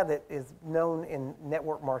was a guy that is known in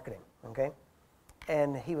network marketing, okay?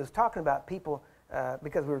 And he was talking about people,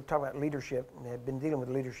 because we were talking about leadership, and had been dealing with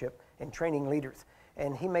leadership and training leaders.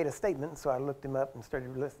 And he made a statement, so I looked him up and started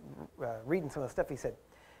reading some of the stuff he said.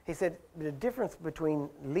 He said the difference between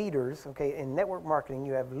leaders, okay, in network marketing,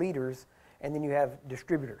 you have leaders, and then you have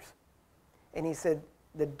distributors. And he said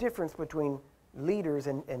the difference between leaders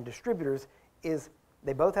and distributors is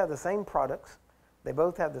they both have the same products, they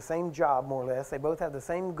both have the same job, more or less, they both have the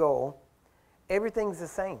same goal. Everything's the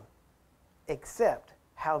same, except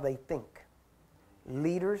how they think.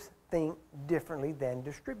 Leaders think differently than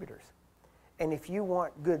distributors. And if you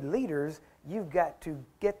want good leaders, you've got to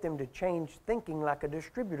get them to change thinking like a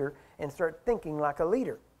distributor and start thinking like a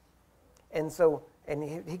leader. And so, and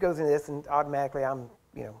he goes into this, and automatically I'm,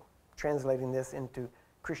 translating this into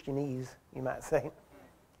Christianese, you might say.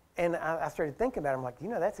 And I started thinking about it. I'm like,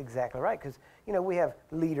 that's exactly right. Because, we have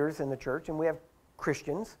leaders in the church, and we have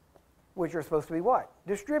Christians, which are supposed to be what?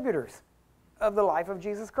 Distributors of the life of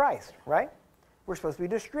Jesus Christ, right? We're supposed to be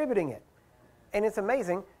distributing it. And it's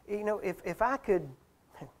amazing, if I could,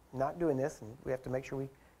 not doing this, and we have to make sure we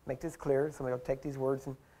make this clear. Somebody will take these words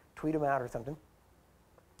and tweet them out or something.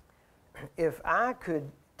 If I could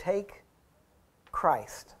take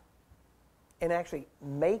Christ and actually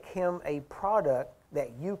make him a product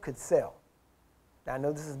that you could sell. Now, I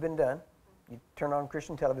know this has been done. You turn on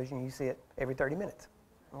Christian television, you see it every 30 minutes.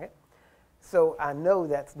 Okay? So I know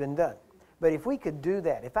that's been done. But if we could do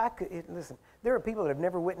that, if I could, listen, there are people that have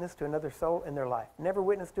never witnessed to another soul in their life. Never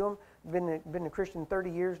witnessed to them, been a Christian 30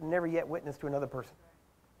 years, never yet witnessed to another person.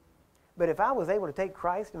 But if I was able to take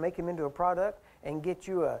Christ and make him into a product and get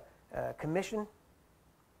you a commission,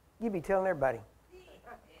 you'd be telling everybody.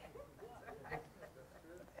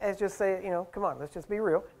 Let's just say, come on, let's just be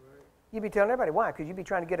real. You'd be telling everybody. Why? Because you'd be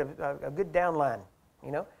trying to get a good downline,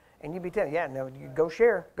 and you'd be telling, you go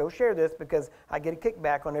share this because I get a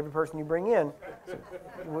kickback on every person you bring in. So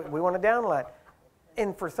we want a downline.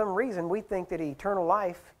 And for some reason, we think that eternal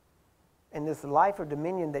life and this life of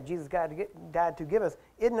dominion that Jesus died to give us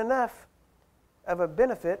isn't enough of a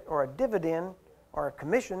benefit or a dividend or a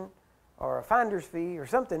commission or a finder's fee or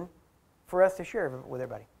something for us to share with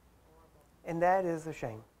everybody. And that is a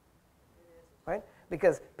shame. Right?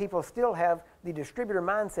 Because people still have the distributor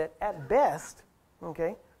mindset at best,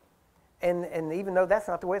 okay? And even though that's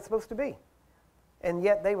not the way it's supposed to be. And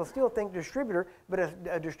yet they will still think distributor, but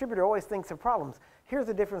a distributor always thinks of problems. Here's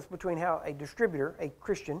the difference between how a distributor, a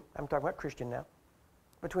Christian, I'm talking about Christian now,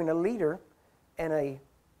 between a leader and a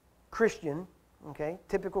Christian, okay,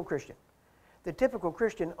 typical Christian. The typical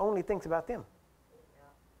Christian only thinks about them.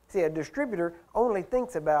 See, a distributor only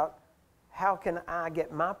thinks about how can I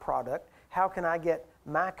get my product, how can I get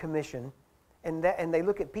my commission, and they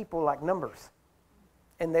look at people like numbers.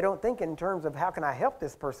 And they don't think in terms of how can I help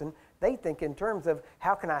this person, they think in terms of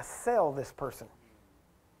how can I sell this person.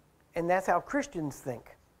 And that's how Christians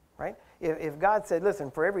think, right? If God said,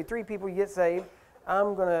 listen, for every 3 people you get saved,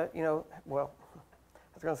 I'm going to, well, I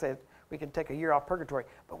was going to say we can take a year off purgatory,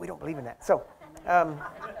 but we don't believe in that. So,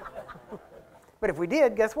 but if we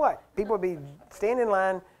did, guess what? People would be standing in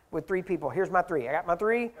line with 3 people. Here's my 3. I got my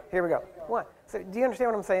 3. Here we go. What? So do you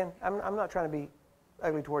understand what I'm saying? I'm not trying to be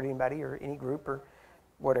ugly toward anybody or any group or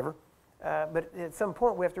whatever. But at some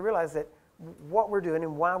point we have to realize that what we're doing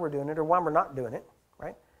and why we're doing it or why we're not doing it,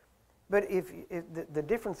 right? But if the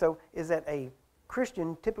difference, though, is that a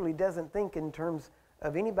Christian typically doesn't think in terms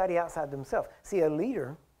of anybody outside themselves. See, a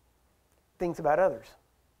leader thinks about others.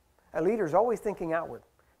 A leader is always thinking outward.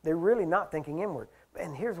 They're really not thinking inward.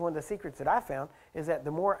 And here's one of the secrets that I found is that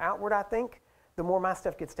the more outward I think, the more my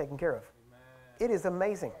stuff gets taken care of. Amen. It is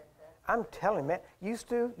amazing. I'm telling you, man, used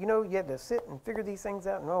to, you had to sit and figure these things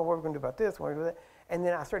out and, what are we going to do about this, what are we going to do that? And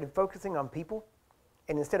then I started focusing on people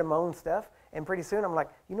and instead of my own stuff. And pretty soon I'm like,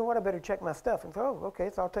 you know what, I better check my stuff. And so, okay,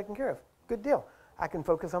 it's all taken care of. Good deal. I can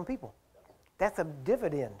focus on people. That's a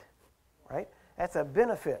dividend, right? That's a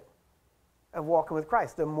benefit of walking with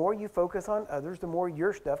Christ. The more you focus on others, the more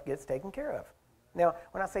your stuff gets taken care of. Now,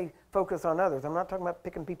 when I say focus on others, I'm not talking about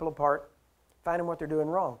picking people apart, finding what they're doing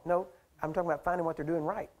wrong. No, I'm talking about finding what they're doing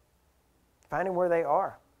right, finding where they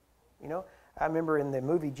are. You know, I remember in the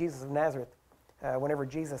movie Jesus of Nazareth, whenever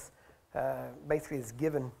Jesus basically is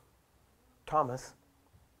given Thomas,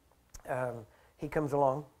 he comes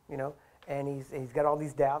along, you know, and he's got all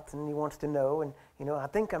these doubts, and he wants to know, and, you know, I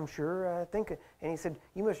think I'm sure, I think, and he said,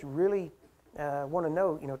 you must really want to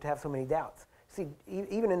know, you know, to have so many doubts. See,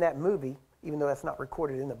 even in that movie, even though that's not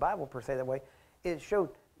recorded in the Bible per se that way, it showed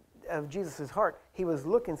of Jesus' heart. He was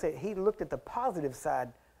looking, he looked at the positive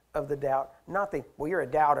side of the doubt, not the, well, you're a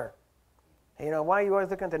doubter. You know, why are you always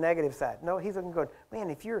looking at the negative side? No, he's looking going, man,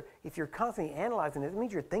 if you're constantly analyzing it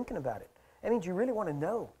means you're thinking about it. That means you really want to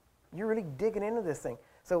know. You're really digging into this thing.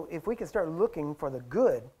 So if we can start looking for the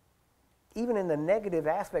good, even in the negative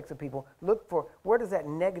aspects of people, look for where does that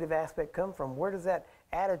negative aspect come from? Where does that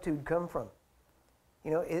attitude come from?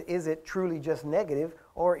 You know, is it truly just negative,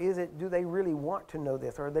 or do they really want to know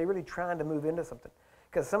this, or are they really trying to move into something?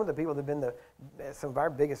 Because some of the people that have been some of our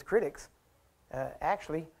biggest critics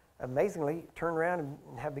actually, amazingly, turn around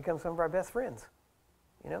and have become some of our best friends.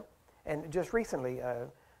 You know, and just recently,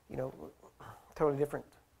 you know, totally different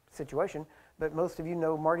situation, but most of you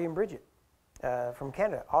know Marty and Bridget from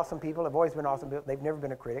Canada. Awesome people, have always been awesome people. They've never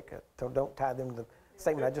been a critic, so don't tie them to the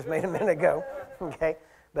statement I just made a minute ago. Okay,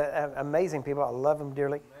 but amazing people. I love them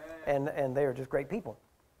dearly, and they are just great people.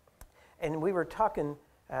 And we were talking.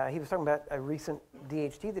 He was talking about a recent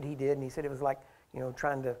DHT that he did, and he said it was like, you know,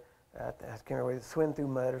 trying to I can't remember, swim through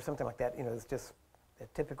mud or something like that. You know, it's just a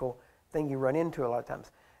typical thing you run into a lot of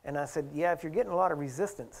times. And I said, yeah, if you're getting a lot of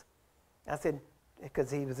resistance, I said,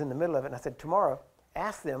 because he was in the middle of it, and I said, tomorrow,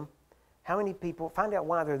 ask them how many people, find out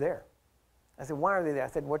why they're there. I said, why are they there? I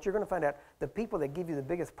said, what you're going to find out, the people that give you the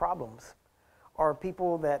biggest problems are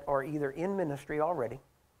people that are either in ministry already,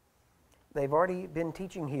 they've already been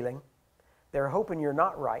teaching healing, they're hoping you're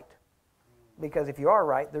not right, because if you are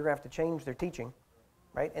right, they're going to have to change their teaching,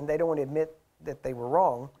 right? And they don't want to admit that they were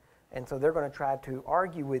wrong, and so they're going to try to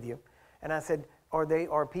argue with you. And I said,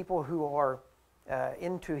 are people who are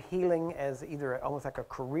into healing as either almost like a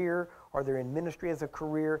career, or they're in ministry as a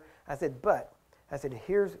career. I said,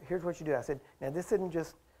 here's what you do. I said, now this isn't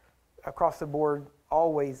just across the board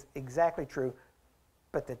always exactly true,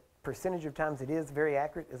 but the percentage of times it is very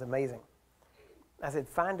accurate is amazing. I said,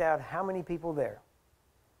 find out how many people there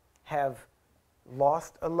have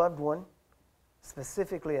lost a loved one,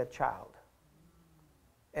 specifically a child.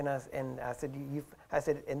 And I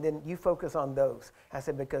said, and then you focus on those. I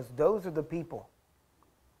said, because those are the people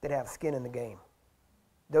that have skin in the game.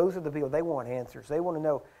 Those are the people, they want answers. They want to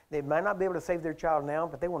know. They might not be able to save their child now,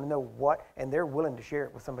 but they want to know what, and they're willing to share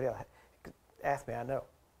it with somebody else. Ask me, I know,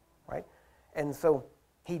 right? And so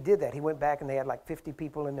he did that. He went back, and they had like 50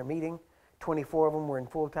 people in their meeting. 24 of them were in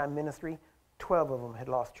full-time ministry. 12 of them had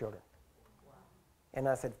lost children. Wow. And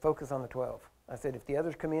I said, focus on the 12. I said, if the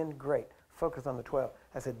others come in, great. Focus on the 12.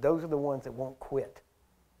 I said, those are the ones that won't quit.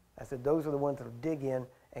 I said, those are the ones that will dig in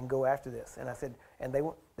and go after this. And I said, and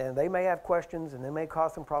they may have questions and they may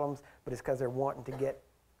cause some problems, but it's because they're wanting to get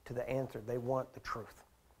to the answer. They want the truth.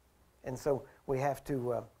 And so we have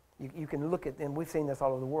to, you can look at, and we've seen this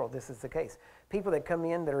all over the world, this is the case. People that come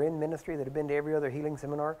in that are in ministry, that have been to every other healing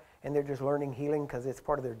seminar, and they're just learning healing because it's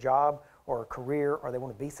part of their job or a career, or they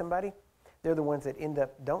want to be somebody, they're the ones that end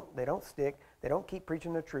up, they don't stick, they don't keep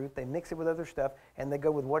preaching the truth, they mix it with other stuff, and they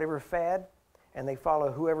go with whatever fad, and they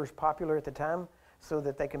follow whoever's popular at the time so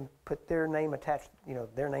that they can put their name attached,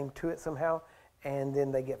 their name to it somehow, and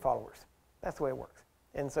then they get followers. That's the way it works.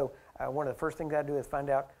 And so one of the first things I do is find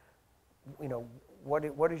out,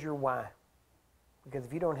 what is your why? Because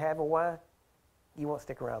if you don't have a why, you won't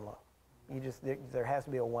stick around long. There has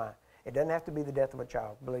to be a why. It doesn't have to be the death of a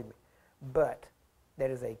child, believe me. But that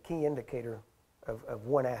is a key indicator of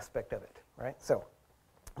one aspect of it, right? So,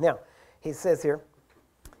 now, he says here,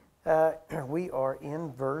 we are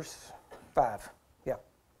in verse 5. Yeah.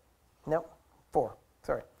 No, 4.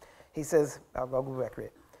 Sorry. He says, I'll go back to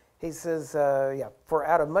it. He says, for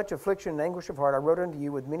out of much affliction and anguish of heart I wrote unto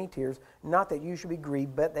you with many tears, not that you should be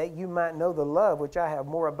grieved, but that you might know the love which I have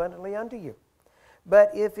more abundantly unto you.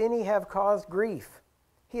 But if any have caused grief,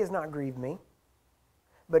 he has not grieved me,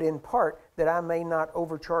 but in part that I may not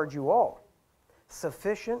overcharge you all.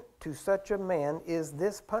 Sufficient to such a man is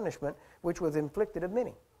this punishment which was inflicted of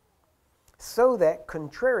many. So that,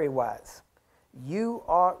 contrariwise, you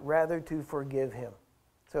ought rather to forgive him.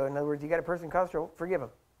 So in other words, you got a person caused trouble, forgive him.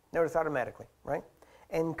 Notice automatically, right?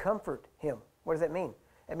 And comfort him. What does that mean?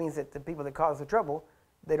 That means that the people that cause the trouble,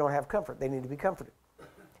 they don't have comfort. They need to be comforted.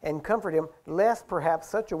 And comfort him, lest perhaps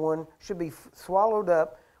such a one should be swallowed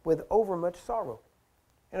up with overmuch sorrow.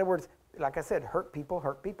 In other words, like I said, hurt people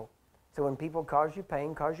hurt people. So when people cause you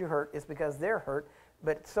pain, cause you hurt, it's because they're hurt.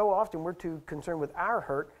 But so often we're too concerned with our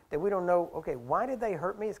hurt that we don't know, okay, why did they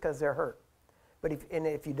hurt me? It's because they're hurt. But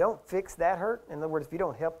if you don't fix that hurt, in other words, if you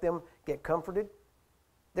don't help them get comforted,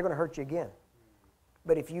 they're going to hurt you again.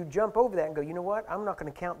 But if you jump over that and go, you know what, I'm not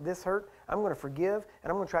going to count this hurt, I'm going to forgive,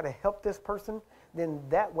 and I'm going to try to help this person, then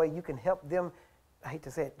that way you can help them, I hate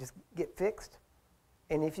to say it, just get fixed.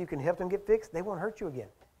 And if you can help them get fixed, they won't hurt you again.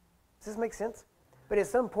 Does this make sense? But at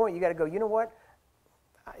some point, you got to go, you know what,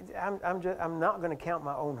 I'm not going to count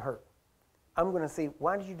my own hurt. I'm going to see,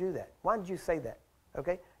 why did you do that? Why did you say that?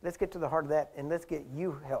 Okay, let's get to the heart of that, and let's get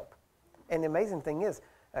you help. And the amazing thing is,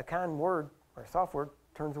 a kind word or a soft word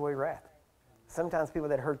turns away wrath. Sometimes people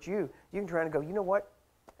that hurt you, you can try to go, you know what,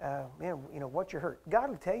 what's your hurt? God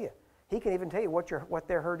will tell you. He can even tell you what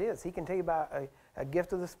their hurt is. He can tell you about a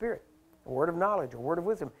gift of the Spirit, a word of knowledge, a word of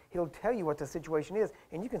wisdom. He'll tell you what the situation is,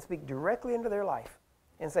 and you can speak directly into their life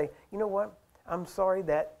and say, you know what, I'm sorry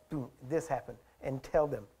that this happened, and tell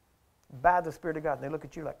them by the Spirit of God. And they look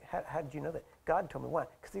at you like, how did you know that? God told me. Why?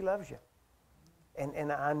 Because he loves you.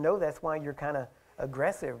 And I know that's why you're kind of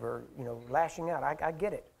aggressive or, lashing out. I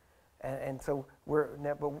get it. And so but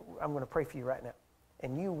I'm going to pray for you right now.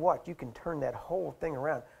 And you can turn that whole thing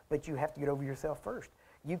around, but you have to get over yourself first.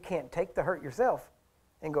 You can't take the hurt yourself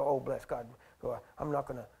and go, oh, bless God, I'm not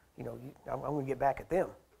going to, I'm going to get back at them.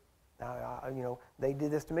 They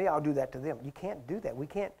did this to me, I'll do that to them. You can't do that. We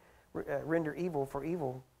can't render evil for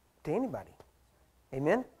evil to anybody.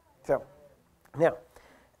 Amen? So, now,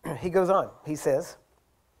 he goes on. He says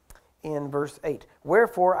in verse 8,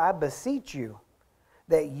 wherefore I beseech you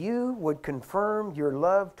that you would confirm your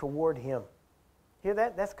love toward him. Hear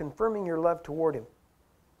that? That's confirming your love toward him.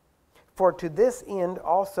 For to this end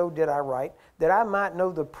also did I write, that I might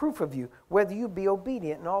know the proof of you, whether you be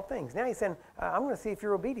obedient in all things. Now he's saying, I'm going to see if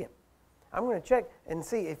you're obedient. I'm going to check and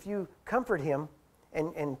see if you comfort him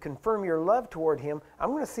and confirm your love toward him.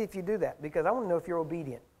 I'm going to see if you do that, because I want to know if you're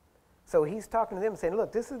obedient. So he's talking to them saying,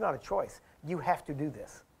 look, this is not a choice. You have to do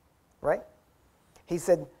this. Right? He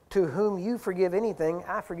said, to whom you forgive anything,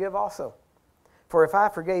 I forgive also. For if I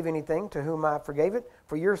forgave anything, to whom I forgave it,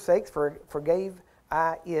 for your sakes forgave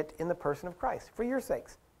I it in the person of Christ. For your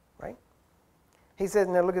sakes. Right? He said,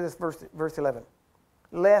 now look at this verse 11.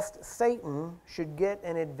 Lest Satan should get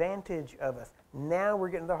an advantage of us. Now we're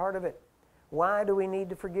getting to the heart of it. Why do we need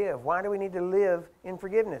to forgive? Why do we need to live in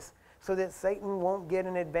forgiveness? So that Satan won't get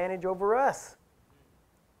an advantage over us.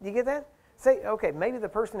 You get that? Say, okay, maybe the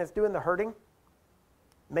person that's doing the hurting,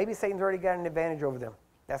 maybe Satan's already got an advantage over them.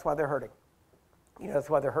 That's why they're hurting. That's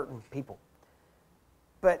why they're hurting people.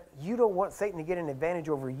 But you don't want Satan to get an advantage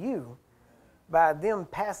over you by them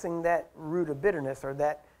passing that root of bitterness or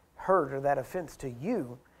that hurt or that offense to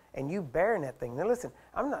you, and you bearing that thing. Now listen,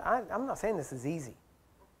 I'm not saying this is easy.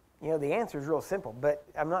 The answer is real simple, but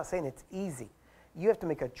I'm not saying it's easy. You have to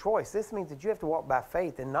make a choice. This means that you have to walk by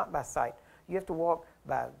faith and not by sight. You have to walk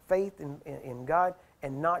by faith in God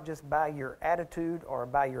and not just by your attitude or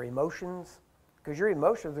by your emotions, because your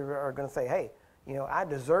emotions are going to say, hey, I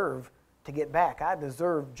deserve to get back. I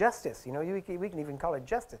deserve justice. We can even call it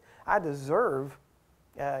justice. I deserve,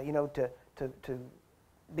 to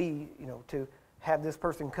be, to have this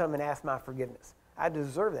person come and ask my forgiveness. I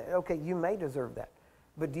deserve that. Okay, you may deserve that,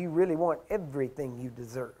 but do you really want everything you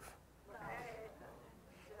deserve?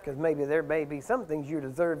 Because maybe there may be some things you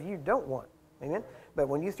deserve you don't want. Amen? But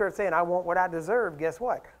when you start saying, I want what I deserve, guess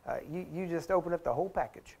what? You just open up the whole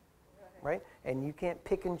package, right? And you can't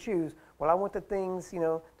pick and choose, well, I want the things,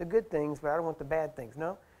 the good things, but I don't want the bad things.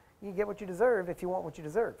 No, you get what you deserve if you want what you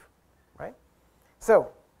deserve, right? So,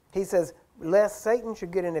 he says, lest Satan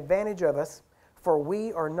should get an advantage of us, for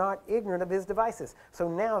we are not ignorant of his devices. So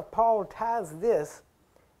now Paul ties this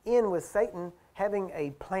in with Satan having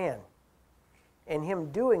a plan and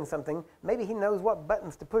him doing something. Maybe he knows what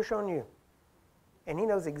buttons to push on you. And he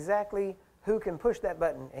knows exactly who can push that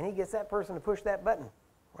button. And he gets that person to push that button,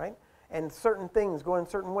 right? And certain things go in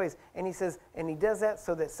certain ways. And he says, and he does that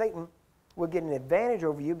so that Satan will get an advantage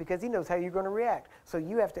over you because he knows how you're going to react. So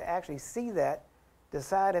you have to actually see that,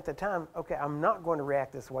 decide at the time, okay, I'm not going to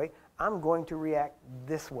react this way. I'm going to react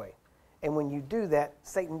this way. And when you do that,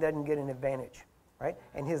 Satan doesn't get an advantage, right?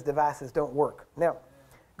 And his devices don't work. Now,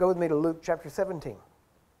 go with me to Luke chapter 17.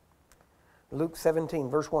 Luke 17,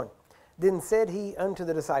 verse 1. Then said he unto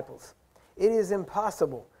the disciples, it is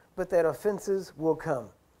impossible, but that offenses will come.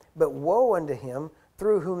 But woe unto him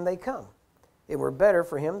through whom they come. It were better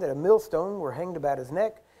for him that a millstone were hanged about his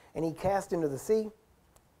neck, and he cast into the sea.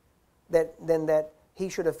 than that he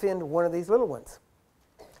should offend one of these little ones.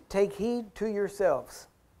 Take heed to yourselves.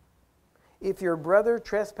 If your brother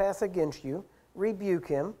trespass against you, rebuke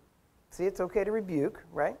him. See, it's okay to rebuke,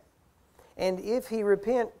 right? And if he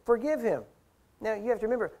repent, forgive him. Now, you have to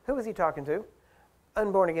remember, who is he talking to?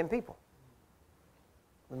 Unborn again people.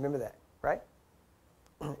 Remember that, right?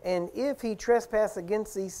 And if he trespass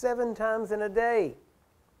against thee 7 times in a day,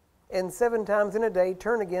 and 7 times in a day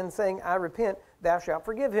turn again, saying, I repent, thou shalt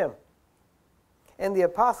forgive him. And the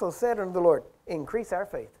apostle said unto the Lord, increase our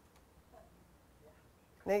faith.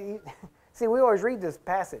 Now, see, we always read this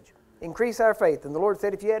passage, increase our faith. And the Lord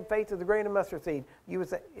said, if you had faith as a grain of mustard seed, you would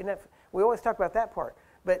say, we always talk about that part.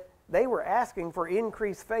 But they were asking for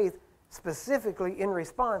increased faith specifically in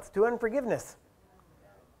response to unforgiveness.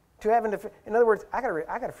 To having to, in other words, I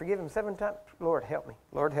got to forgive him 7 times. Lord, help me.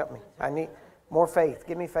 Lord, help me. I need more faith.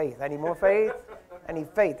 Give me faith. I need more faith. I need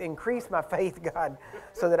faith. Increase my faith, God,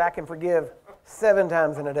 so that I can forgive 7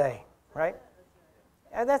 times in a day, right?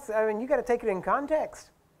 And you got to take it in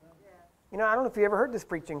context. You know, I don't know if you ever heard this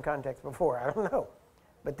preached in context before. I don't know.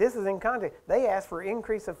 But this is in context. They asked for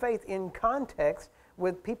increase of faith in context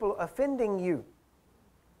with people offending you.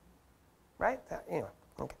 Right? Anyway,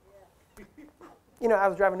 okay. You know, I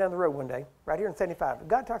was driving down the road one day, right here in 75.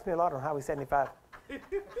 God talks to me a lot on Highway 75.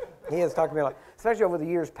 He has talked to me a lot, especially over the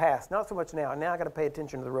years past. Not so much now. Now I got to pay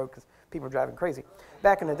attention to the road because people are driving crazy.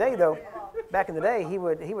 Back in the day, though, he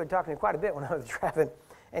would talk to me quite a bit when I was driving.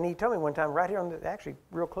 And he told me one time, right here actually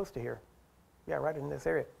real close to here. Yeah, right in this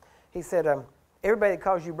area. He said, everybody that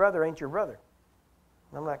calls you brother ain't your brother.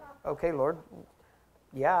 And I'm like, okay, Lord.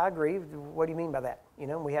 Yeah, I agree. What do you mean by that? You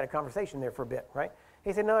know, we had a conversation there for a bit, right?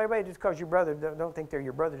 He said, no, everybody just calls you brother. Don't think they're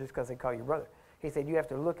your brother just because they call you brother. He said, you have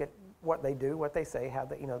to look at what they do, what they say, how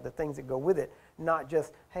they, the things that go with it, not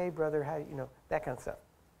just, hey, brother, how, that kind of stuff.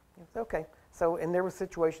 It's okay. So, and there were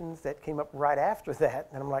situations that came up right after that,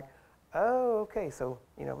 and I'm like, oh, okay, so,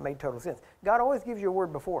 it made total sense. God always gives you a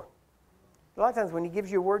word before. A lot of times when he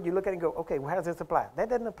gives you a word, you look at it and go, okay, well, how does this apply? That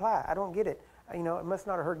doesn't apply. I don't get it. It must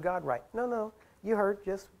not have heard God right. No, you heard,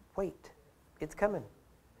 just wait. It's coming,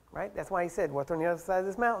 right? That's why he said, what's on the other side of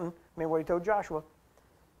this mountain? Remember what he told Joshua?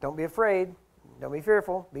 Don't be afraid. Don't be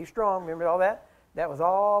fearful. Be strong. Remember all that? That was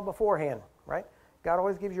all beforehand, right? God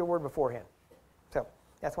always gives you a word beforehand. So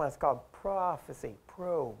that's why it's called prophecy,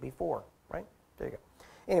 before, right? There you go.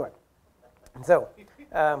 Anyway, so,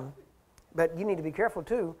 but you need to be careful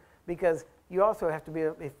too, because you also have to be,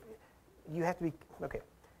 okay,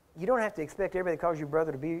 you don't have to expect everybody that calls you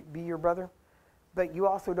brother to be your brother, but you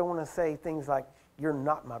also don't want to say things like, you're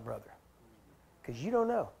not my brother, because you don't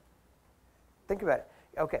know. Think about it.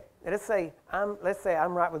 Okay, let's say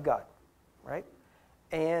I'm right with God, right?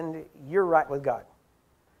 And you're right with God.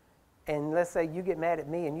 And let's say you get mad at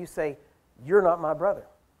me and you say, you're not my brother.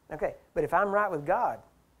 Okay, but if I'm right with God,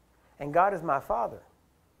 and God is my father,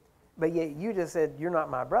 but yet you just said, you're not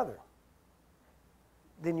my brother,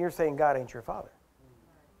 then you're saying God ain't your father.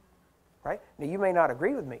 Right? Now, you may not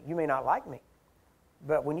agree with me. You may not like me.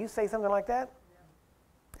 But when you say something like that,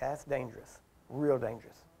 that's dangerous. Real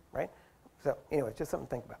dangerous. Right? So, anyway, just something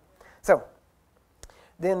to think about. So,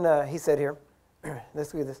 then he said here,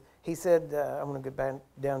 let's look at this. He said, I'm going to get back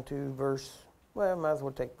down to might as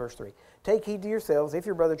well take verse 3. Take heed to yourselves. If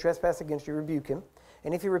your brother trespass against you, rebuke him.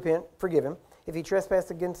 And if he repent, forgive him. If he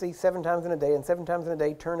trespass against thee 7 times in a day, and 7 times in a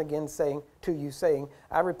day turn again saying,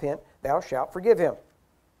 I repent, thou shalt forgive him.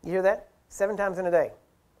 You hear that? 7 times in a day,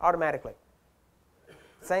 automatically.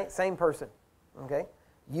 Same person, okay?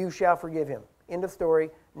 You shall forgive him. End of story,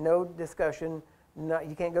 no discussion. No,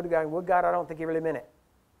 you can't go to God and, well, God, I don't think he really meant it.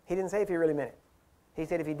 He didn't say if he really meant it. He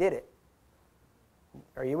said if he did it.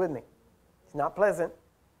 Are you with me? It's not pleasant,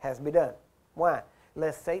 has to be done. Why?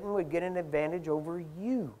 Lest Satan would get an advantage over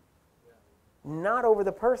you, not over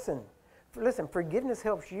the person. Listen, forgiveness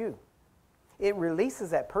helps you. It releases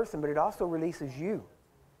that person, but it also releases you,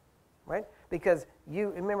 right? Because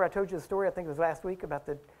remember I told you the story, I think it was last week, about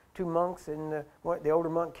the 2 monks, and the older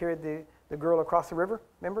monk carried the girl across the river,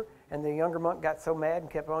 remember? And the younger monk got so mad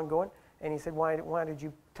and kept on going, and he said, why did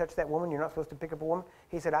you touch that woman? You're not supposed to pick up a woman.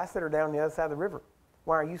 He said, I set her down on the other side of the river.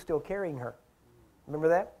 Why are you still carrying her? Remember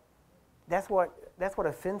that? That's what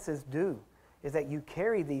offenses do, is that you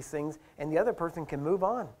carry these things and the other person can move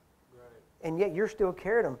on. Right. And yet you're still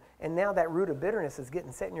carrying them. And now that root of bitterness is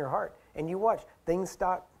getting set in your heart. And you watch, things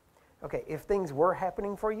stop. Okay, if things were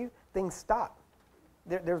happening for you, things stop.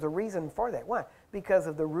 There's a reason for that. Why? Because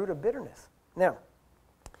of the root of bitterness. Now,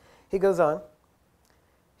 he goes on.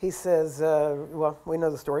 He says, we know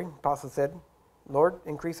the story. Apostle said, Lord,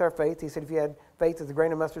 increase our faith. He said, if you had faith as a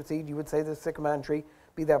grain of mustard seed, you would say to the sycamore tree,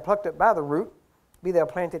 be thou plucked up by the root Be thou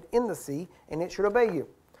planted in the sea, and it should obey you.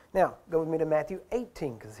 Now, go with me to Matthew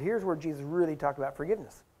 18, because here's where Jesus really talked about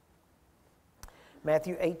forgiveness.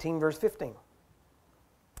 Matthew 18, verse 15.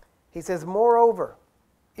 He says, moreover,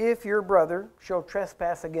 if your brother shall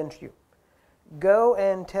trespass against you, go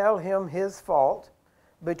and tell him his fault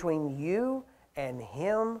between you and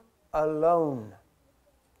him alone.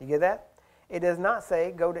 You get that? It does not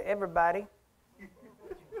say go to everybody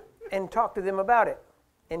and talk to them about it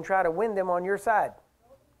and try to win them on your side,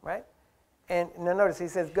 right? And now notice he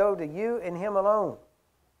says go to you and him alone.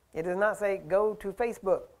 It does not say go to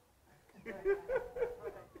Facebook,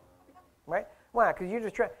 right? Why? Because you're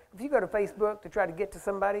just trying. If you go to Facebook to try to get to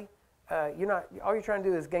somebody, you're not. All you're trying to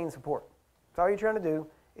do is gain support. So all you're trying to do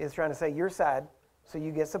is trying to say your side, so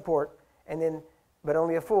you get support, and then. But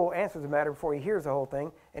only a fool answers the matter before he hears the whole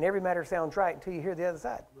thing, and every matter sounds right until you hear the other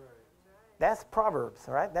side. Right. That's Proverbs,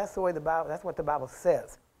 right? That's the way the Bible. That's what the Bible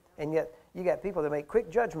says. And yet you got people that make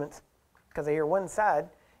quick judgments because they hear one side,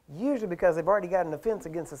 usually because they've already got an offense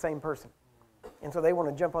against the same person, and so they want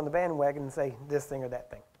to jump on the bandwagon and say this thing or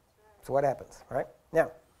that thing. So what happens, right?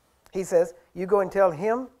 Now, he says you go and tell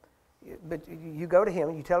him, but you go to him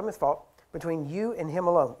and you tell him his fault between you and him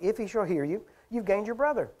alone. If he shall hear you, you've gained your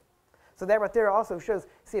brother. So that right there also shows,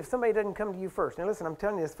 see, if somebody doesn't come to you first. Now listen, I'm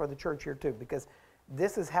telling you this for the church here too, because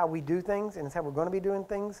this is how we do things, and it's how we're going to be doing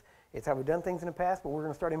things. It's how we've done things in the past, but we're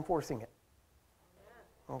going to start enforcing it.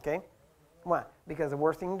 Okay? Why? Because the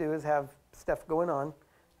worst thing to do is have stuff going on,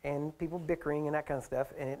 and people bickering and that kind of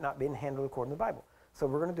stuff, and it not being handled according to the Bible. So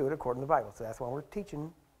we're going to do it according to the Bible. So that's why we're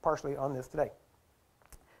teaching partially on this today.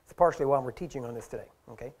 It's partially why we're teaching on this today.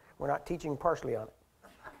 Okay? We're not teaching partially on it.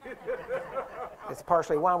 It's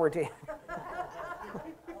partially why we're teaching.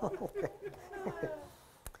 Okay.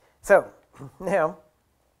 So, now,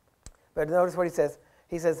 but notice what he says.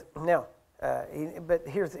 He says, now, but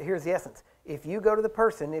here's the essence. If you go to the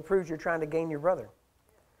person, it proves you're trying to gain your brother.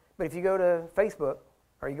 But if you go to Facebook,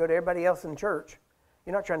 or you go to everybody else in church,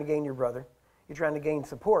 you're not trying to gain your brother. You're trying to gain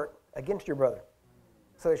support against your brother.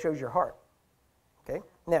 So it shows your heart. Okay?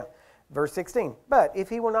 Now, verse 16. But if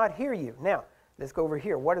he will not hear you. Now, let's go over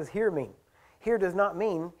here. What does hear mean? Hear does not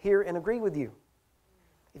mean hear and agree with you.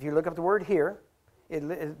 If you look up the word hear,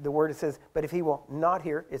 the word says, but if he will not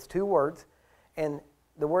hear, it's two words. And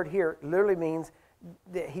the word hear literally means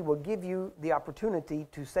that he will give you the opportunity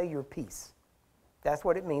to say your piece. That's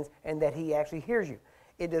what it means, and that he actually hears you.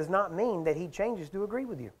 It does not mean that he changes to agree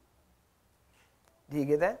with you. Do you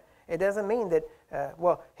get that? It doesn't mean that,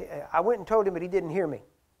 I went and told him, but he didn't hear me.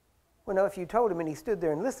 Well, no, if you told him and he stood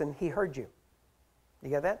there and listened, he heard you. You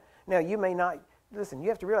got that? Now, you may not, listen, you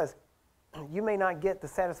have to realize, you may not get the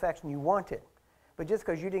satisfaction you wanted. But just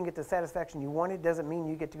because you didn't get the satisfaction you wanted doesn't mean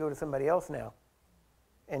you get to go to somebody else now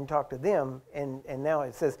and talk to them. And now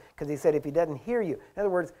it says, because he said if he doesn't hear you. In other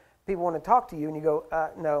words, people want to talk to you and you go,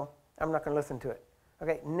 no, I'm not going to listen to it.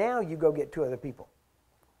 Okay, now you go get two other people.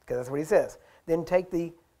 Because that's what he says. Then take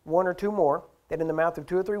the one or two more, that in the mouth of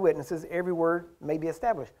two or three witnesses every word may be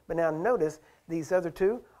established. But now notice, these other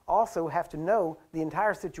two also have to know the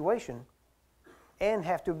entire situation and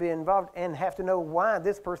have to be involved and have to know why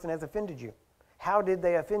this person has offended you. How did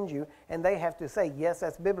they offend you? And they have to say, yes,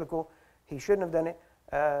 that's biblical. He shouldn't have done it,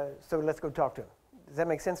 so let's go talk to him. Does that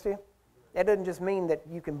make sense to you? That doesn't just mean that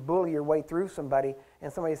you can bully your way through somebody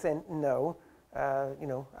and somebody saying, no,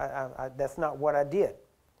 that's not what I did.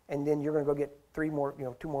 And then you're going to go get two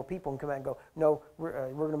more people and come out and go, no,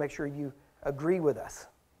 we're going to make sure you agree with us.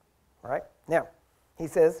 All right? Now, he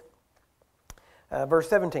says, verse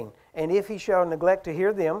 17, and if he shall neglect to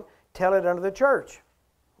hear them, tell it unto the church.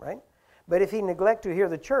 Right? But if he neglect to hear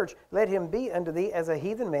the church, let him be unto thee as a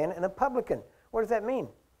heathen man and a publican. What does that mean?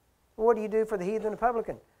 Well, what do you do for the heathen and the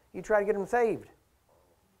publican? You try to get them saved.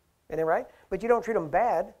 Isn't that right? But you don't treat them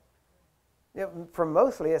bad. For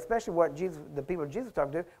mostly, especially the people Jesus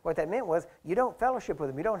talked to, what that meant was you don't fellowship with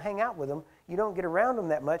them. You don't hang out with them. You don't get around them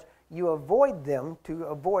that much. You avoid them to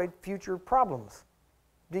avoid future problems.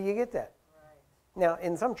 Do you get that? Right. Now,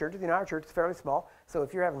 in some churches, our church is fairly small, so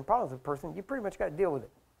if you're having problems with a person, you pretty much got to deal with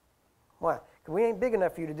it. Why? Because we ain't big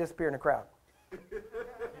enough for you to disappear in a crowd.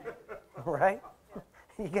 Right?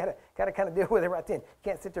 You got to kind of deal with it right then. You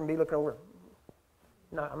can't sit there and be looking over.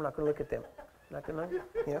 No, I'm not going to look at them. Not going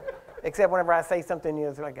to, Except whenever I say something,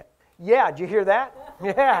 it's like, yeah, did you hear that?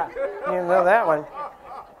 Yeah, you know that one.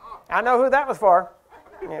 I know who that was for.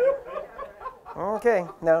 Yeah. Okay,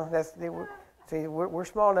 no, we're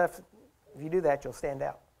small enough. If you do that, you'll stand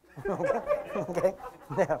out. Okay.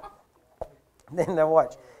 Now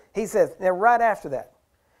watch. He says, now right after that,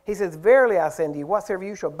 he says, verily I say unto you, whatsoever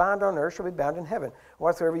you shall bind on earth shall be bound in heaven.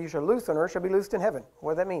 Whatsoever you shall loose on earth shall be loosed in heaven.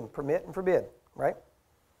 What does that mean? Permit and forbid. right?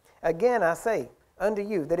 Again, I say unto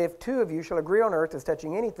you that if two of you shall agree on earth as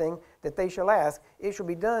touching anything that they shall ask, it shall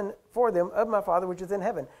be done for them of my Father which is in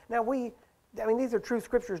heaven. Now these are true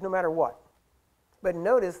scriptures no matter what. But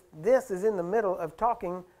notice this is in the middle of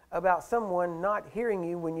talking about someone not hearing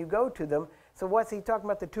you when you go to them. So what's he talking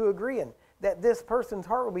about? The two agreeing. That this person's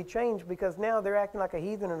heart will be changed because now they're acting like a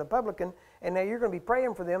heathen and a publican, and now you're going to be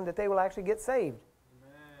praying for them that they will actually get saved.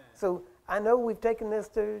 Amen. So I know we've taken this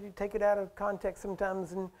to take it out of context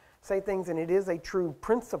sometimes and say things, and it is a true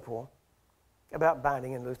principle about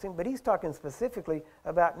binding and loosing, but he's talking specifically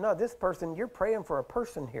about, no, this person, you're praying for a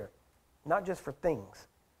person here, not just for things,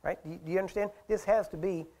 right? Do you understand? This has to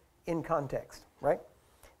be in context, right?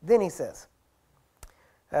 Then he says,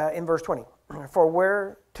 in verse 20, for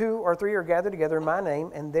where two or three are gathered together in my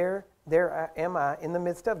name, and there am I in the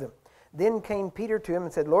midst of them. Then came Peter to him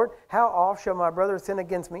and said, Lord, how oft shall my brother sin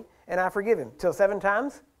against me, and I forgive him? Till 7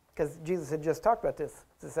 times? Because Jesus had just talked about this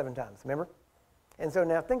 7 times, remember? And so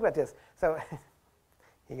now think about this. So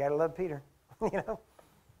you got to love Peter, you know.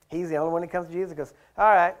 He's the only one that comes to Jesus and goes,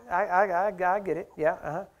 all right, I get it.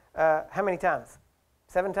 Yeah, how many times?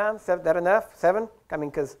 7 times? That enough? 7? I mean,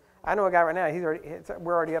 because I know a guy right now,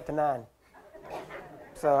 we're already up to 9.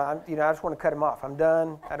 So, I just want to cut him off. I'm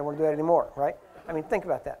done. I don't want to do that anymore, right? I mean, think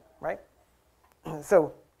about that, right?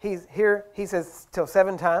 So he's here, he says, till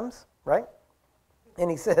 7 times, right? And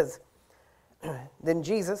he says, then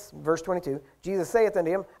Jesus, verse 22, Jesus saith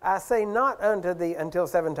unto him, I say not unto thee until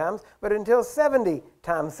 7 times, but until 70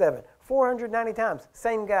 times 7. 490 times,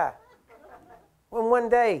 same guy. In one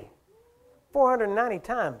day, 490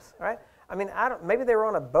 times, right? I mean, maybe they were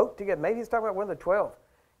on a boat together. Maybe he's talking about one of the 12.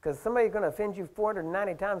 Because somebody's going to offend you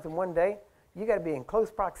 490 times in one day, you got to be in close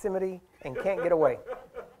proximity and can't get away.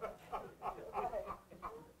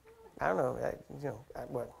 I don't know.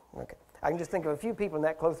 Okay. I can just think of a few people in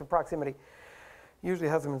that close of proximity, usually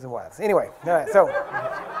husbands and wives. Anyway, all right, so.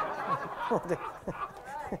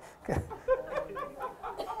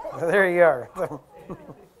 There you are.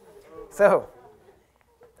 So,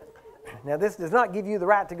 now this does not give you the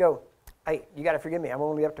right to go, hey, you got to forgive me. I'm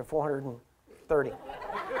only up to 430.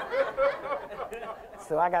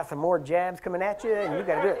 So I got some more jabs coming at you, and you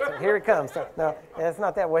got to do it. So here it comes. So, no, it's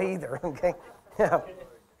not that way either, okay?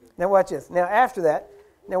 Now watch this. Now after that,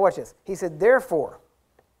 watch this. He said, therefore,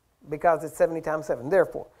 because it's 70 times 7,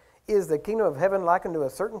 therefore, is the kingdom of heaven like unto a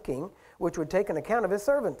certain king, which would take an account of his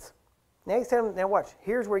servants. Now he's telling them, now watch,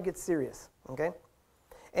 here's where he gets serious, okay?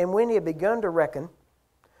 And when he had begun to reckon,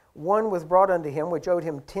 one was brought unto him, which owed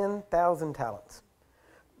him 10,000 talents.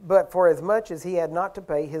 But for as much as he had not to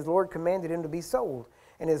pay, his Lord commanded him to be sold,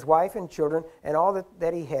 and his wife and children, and all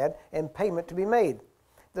that he had, and payment to be made.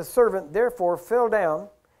 The servant therefore fell down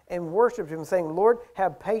and worshipped him, saying, Lord,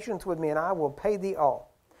 have patience with me, and I will pay thee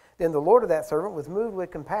all. Then the Lord of that servant was moved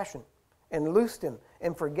with compassion, and loosed him,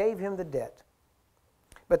 and forgave him the debt.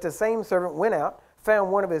 But the same servant went out,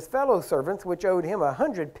 found one of his fellow servants, which owed him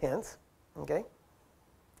 100 pence, okay,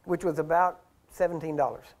 which was about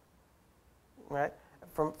 $17, right?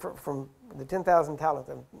 From the 10,000 talents,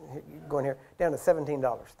 I'm going here, down to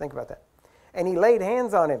 $17. Think about that. And he laid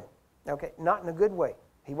hands on him, okay, not in a good way.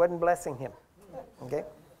 He wasn't blessing him, okay?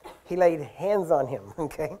 He laid hands on him,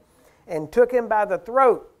 okay, and took him by the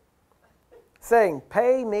throat, saying,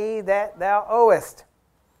 pay me that thou owest.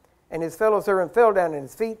 And his fellow servant fell down at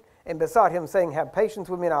his feet and besought him, saying, have patience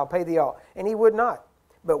with me, and I'll pay thee all. And he would not,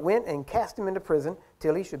 but went and cast him into prison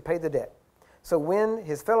till he should pay the debt. So when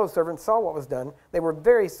his fellow servants saw what was done, they were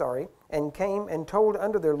very sorry, and came and told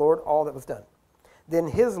unto their Lord all that was done. Then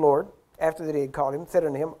his Lord, after that he had called him, said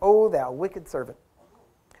unto him, O thou wicked servant,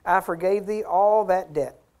 I forgave thee all that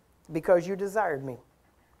debt, because you desired me.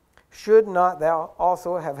 Should not thou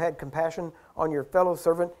also have had compassion on your fellow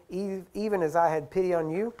servant, even as I had pity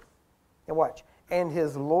on you? And watch. And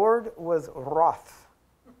his Lord was wroth.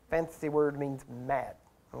 Fancy word means mad.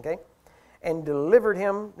 Okay? And delivered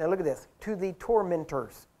him, now look at this, to the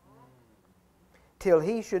tormentors, till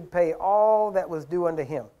he should pay all that was due unto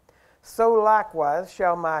him. So likewise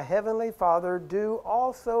shall my heavenly Father do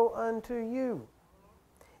also unto you,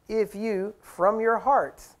 if you from your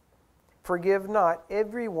hearts forgive not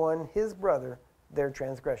every one his brother their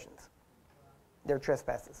transgressions, their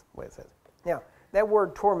trespasses, the way it says. Now, that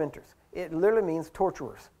word tormentors, it literally means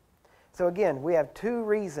torturers. So again, we have 2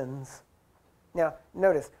 reasons. Now,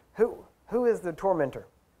 notice, who is the tormentor?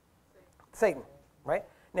 Satan, right?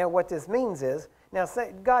 Now, what this means is, now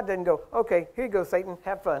God doesn't go, okay, here you go, Satan,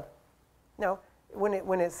 have fun. No,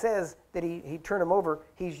 when it says that he turned him over,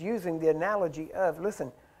 he's using the analogy of,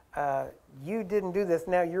 listen, you didn't do this,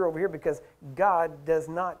 now you're over here, because God does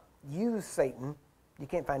not use Satan You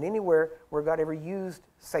can't find anywhere where God ever used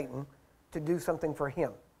Satan to do something for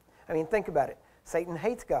him. I mean, think about it. Satan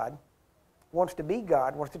hates God, wants to be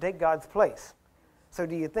God, wants to take God's place. So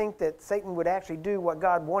do you think that Satan would actually do what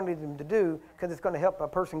God wanted him to do because it's going to help a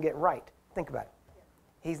person get right? Think about it.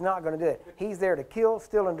 He's not going to do it. He's there to kill,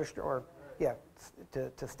 steal, and destroy. Or, yeah,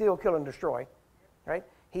 to steal, kill, and destroy. Right?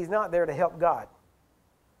 He's not there to help God.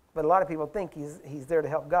 But a lot of people think he's there to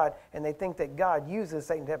help God, and they think that God uses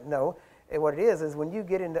Satan to help. No. And what it is when you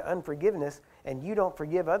get into unforgiveness and you don't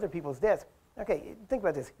forgive other people's debts. Okay, think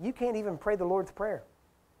about this. You can't even pray the Lord's Prayer.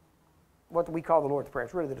 What we call the Lord's Prayer.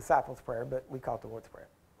 It's really the disciples' prayer, but we call it the Lord's Prayer.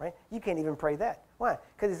 Right? You can't even pray that. Why?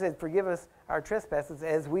 Because he said, forgive us our trespasses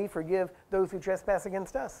as we forgive those who trespass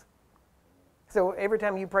against us. So every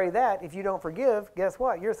time you pray that, if you don't forgive, guess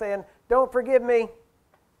what? You're saying, don't forgive me.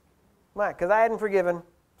 Why? Because I hadn't forgiven,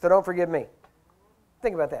 so don't forgive me.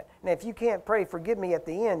 Think about that. Now, if you can't pray, forgive me at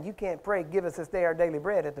the end, you can't pray, give us this day our daily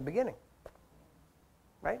bread at the beginning.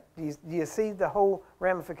 Right? Do you see the whole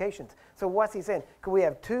ramifications? So what's he saying? Because we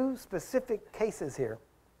have two specific cases here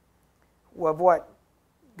of what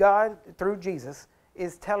God, through Jesus,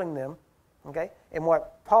 is telling them, okay? And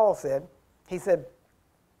what Paul said, he said,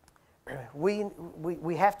 we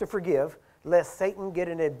have to forgive lest Satan get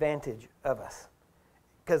an advantage of us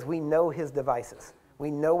because we know his devices. We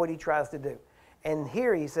know what he tries to do. And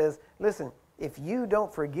here he says, listen, if you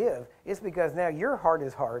don't forgive, it's because now your heart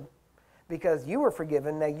is hard because you were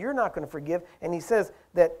forgiven. Now you're not going to forgive. And he says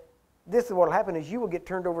that this is what will happen is you will get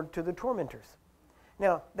turned over to the tormentors.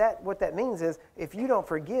 Now, what that means is if you don't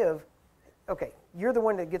forgive, okay, you're the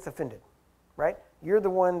one that gets offended, right? You're the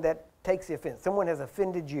one that takes the offense. Someone has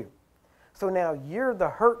offended you. So now you're the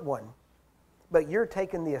hurt one, but you're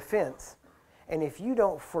taking the offense. And if you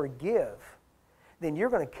don't forgive, then you're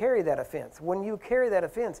going to carry that offense. When you carry that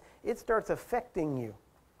offense, it starts affecting you.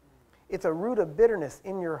 It's a root of bitterness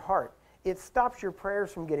in your heart. It stops your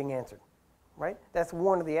prayers from getting answered, right? That's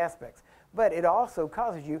one of the aspects. But it also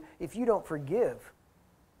causes you, if you don't forgive,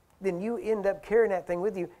 then you end up carrying that thing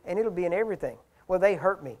with you, and it'll be in everything. Well, they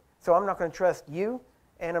hurt me, so I'm not going to trust you,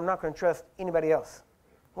 and I'm not going to trust anybody else.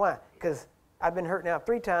 Why? Because I've been hurt now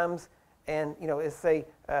 3 times, and, let's say,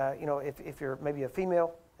 if you're maybe a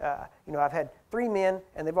female, I've had 3 men,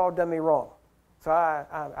 and they've all done me wrong. So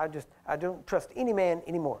I don't trust any man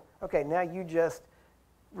anymore. Okay, now you just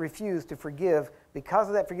refuse to forgive. Because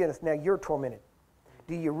of that forgiveness, now you're tormented.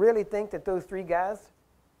 Do you really think that those 3 guys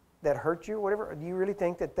that hurt you or whatever, or do you really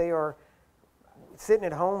think that they are sitting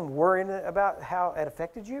at home worrying about how it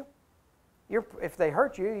affected you? If they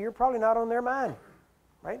hurt you, you're probably not on their mind,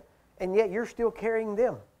 right? And yet you're still carrying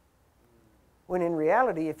them. When in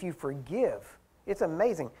reality, if you forgive, it's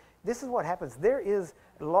amazing. This is what happens. There is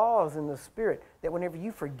laws in the Spirit that whenever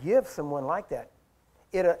you forgive someone like that,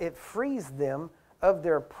 it frees them of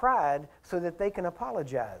their pride so that they can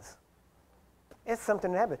apologize. It's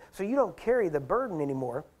something that happens. So you don't carry the burden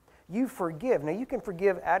anymore. You forgive. Now, you can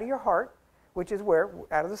forgive out of your heart, which is where,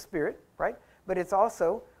 out of the Spirit, right? But it's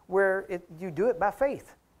also where you do it by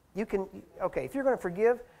faith. You can, okay, if you're going to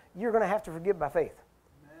forgive, you're going to have to forgive by faith.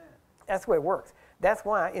 Amen. That's the way it works. That's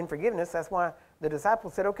why, in forgiveness, that's why the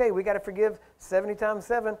disciples said, okay, we got to forgive 70 times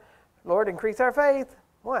 7. Lord, increase our faith.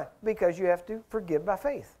 Why? Because you have to forgive by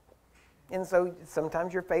faith. And so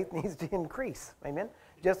sometimes your faith needs to increase. Amen?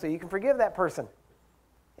 Just so you can forgive that person.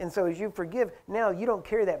 And so as you forgive, now you don't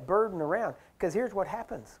carry that burden around. Because here's what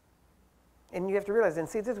happens. And you have to realize, and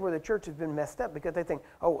see, this is where the church has been messed up, because they think,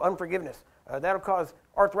 oh, unforgiveness, that'll cause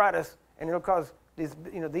arthritis, and it'll cause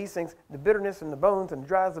these things, the bitterness and the bones, and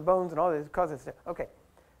dries the bones, and all this causes stuff. Okay,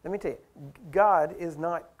 let me tell you, God is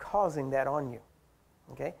not causing that on you.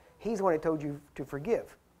 Okay? He's the one that told you to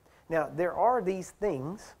forgive. Now, there are these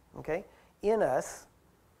things, okay, in us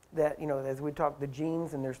that, as we talk, the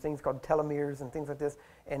genes, and there's things called telomeres and things like this,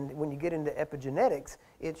 and when you get into epigenetics,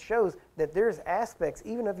 it shows that there's aspects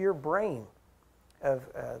even of your brain, of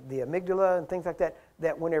the amygdala and things like that,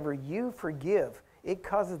 that whenever you forgive, it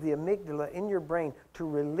causes the amygdala in your brain to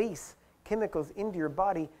release chemicals into your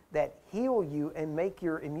body that heal you and make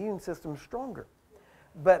your immune system stronger.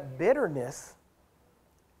 But bitterness,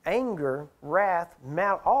 anger, wrath,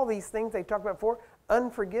 all these things they talked about before,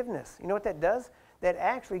 unforgiveness, you know what that does? That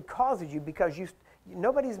actually causes you, because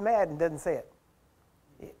nobody's mad and doesn't say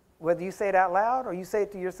it. Whether you say it out loud or you say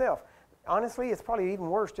it to yourself. Honestly, it's probably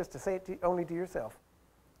even worse just to say it only to yourself.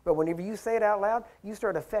 But whenever you say it out loud, you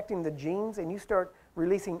start affecting the genes, and you start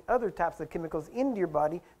releasing other types of chemicals into your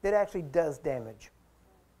body that actually does damage.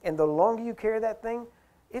 And the longer you carry that thing,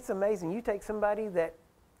 it's amazing. You take somebody that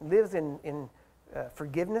lives in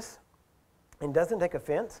forgiveness and doesn't take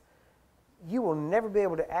offense, you will never be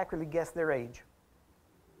able to accurately guess their age.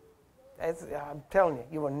 I'm telling you,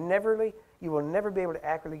 you will never be able to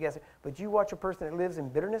accurately guess it. But you watch a person that lives in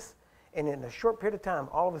bitterness, and in a short period of time,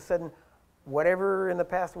 all of a sudden, whatever in the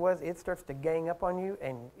past was, it starts to gang up on you,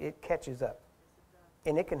 and it catches up.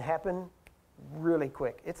 And it can happen really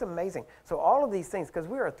quick. It's amazing. So all of these things, because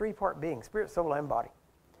we are a three-part being, spirit, soul, and body.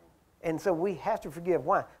 And so we have to forgive.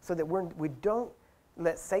 Why? So that we don't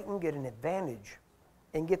let Satan get an advantage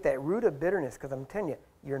and get that root of bitterness, because I'm telling you,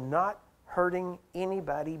 you're not hurting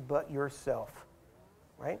anybody but yourself,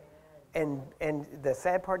 right? And the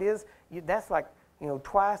sad part is, that's like,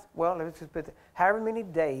 twice, well, let's just put however many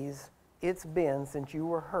days it's been since you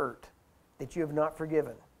were hurt that you have not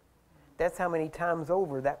forgiven. That's how many times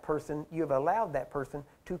over you have allowed that person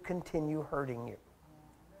to continue hurting you.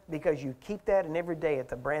 Because you keep that, and every day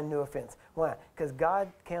it's a brand new offense. Why? Because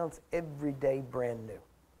God counts every day brand new.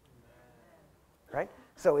 Right?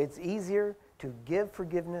 So it's easier to give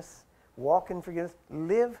forgiveness, walk in forgiveness,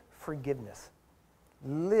 live forgiveness.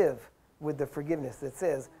 Live with the forgiveness that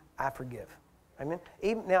says, I forgive. Amen?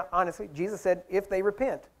 Even now, honestly, Jesus said, if they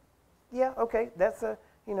repent. Yeah, okay,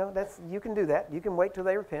 you can do that. You can wait till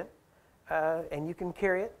they repent, and you can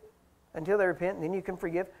carry it until they repent, and then you can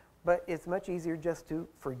forgive. But it's much easier just to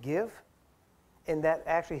forgive, and that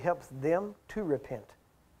actually helps them to repent,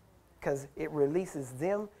 because it releases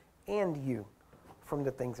them and you from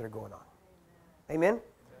the things that are going on. Amen?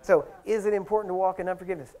 So is it important to walk in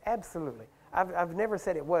unforgiveness? Absolutely. I've never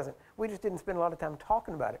said it wasn't. We just didn't spend a lot of time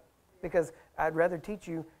talking about it, because I'd rather teach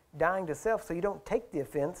you dying to self so you don't take the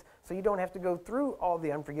offense, so you don't have to go through all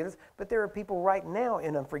the unforgiveness. But there are people right now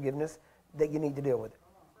in unforgiveness that you need to deal with it.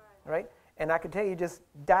 Right? And I can tell you, just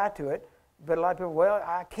die to it. But a lot of people, well,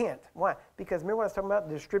 I can't. Why? Because remember what I was talking about,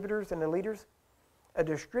 the distributors and the leaders? A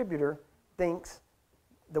distributor thinks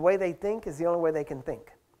the way they think is the only way they can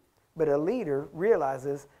think. But a leader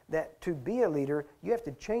realizes that to be a leader, you have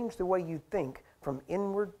to change the way you think from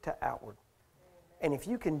inward to outward. And if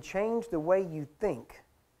you can change the way you think,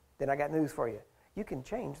 then I got news for you. You can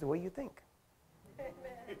change the way you think.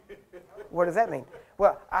 What does that mean?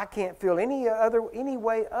 Well, I can't feel any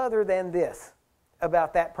way other than this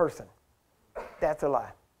about that person. That's a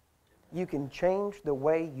lie. You can change the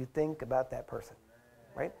way you think about that person,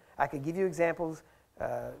 right? I could give you examples,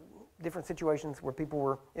 different situations where people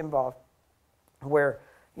were involved, where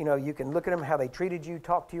you can look at them, how they treated you,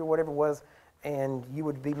 talked to you, or whatever it was, and you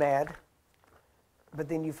would be mad. But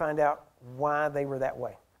then you find out why they were that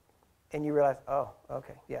way, and you realize, oh,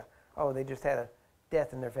 okay, yeah, oh, they just had a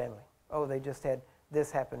death in their family. Oh, they just had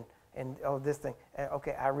this happen, and oh, this thing.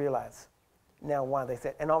 Okay, I realize now why they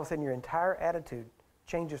said. And all of a sudden, your entire attitude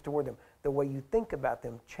changes toward them. The way you think about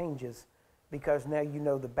them changes, because now you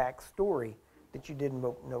know the backstory that you didn't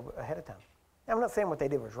know ahead of time. Now, I'm not saying what they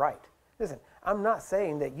did was right. Listen, I'm not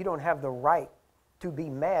saying that you don't have the right to be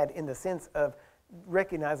mad in the sense of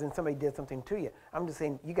recognizing somebody did something to you. I'm just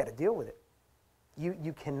saying you got to deal with it.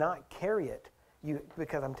 You cannot carry it.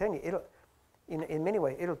 Because I'm telling you, in many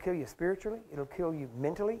ways, it'll kill you spiritually. It'll kill you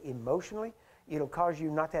mentally, emotionally. It'll cause you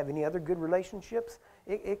not to have any other good relationships.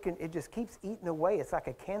 It just keeps eating away. It's like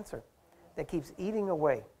a cancer that keeps eating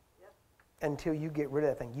away until you get rid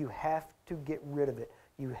of that thing. You have to get rid of it.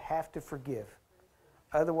 You have to forgive.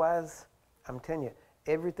 Otherwise, I'm telling you,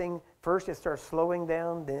 everything, first it starts slowing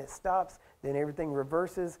down, then it stops, then everything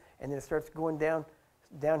reverses, and then it starts going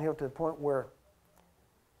downhill to the point where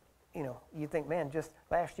you think, man, just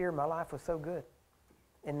last year my life was so good.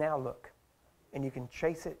 And now look. And you can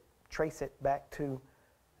trace it back to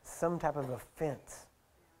some type of offense.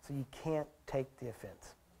 So you can't take the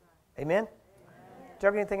offense. Amen? Did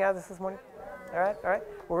you get anything out of this morning? All right. Well,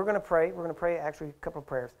 we're going to pray. We're going to pray actually a couple of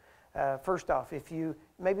prayers. First off,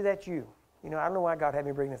 maybe that's you. I don't know why God had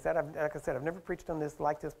me bring this out. Like I said, I've never preached on this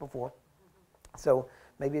like this before. So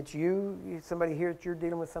maybe it's you, somebody here that you're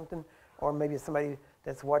dealing with something, or maybe it's somebody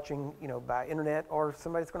that's watching, by internet, or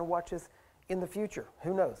somebody's going to watch this in the future.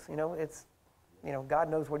 Who knows? God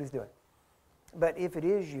knows what He's doing. But if it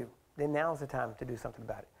is you, then now's the time to do something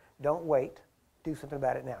about it. Don't wait. Do something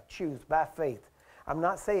about it now. Choose by faith. I'm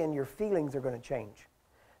not saying your feelings are going to change.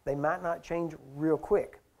 They might not change real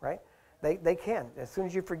quick, right? They can. As soon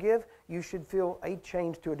as you forgive, you should feel a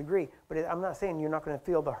change to a degree. But I'm not saying you're not going to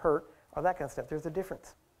feel the hurt or that kind of stuff. There's a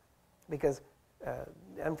difference. Because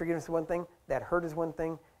unforgiveness is one thing, that hurt is one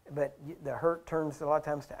thing, but the hurt turns a lot of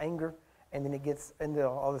times to anger, and then it gets into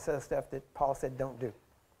all this other stuff that Paul said don't do.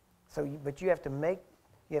 So, but you have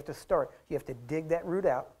to start. You have to dig that root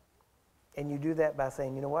out, and you do that by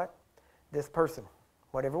saying, you know what? This person,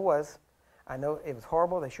 whatever it was, I know it was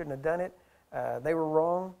horrible. They shouldn't have done it. They were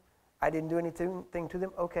wrong. I didn't do anything to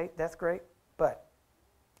them. Okay, that's great. But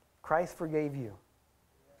Christ forgave you.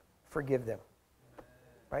 forgive them.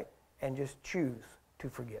 Right? And just choose to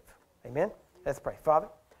forgive. Amen? Let's pray. Father,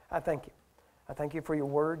 I thank you. I thank you for your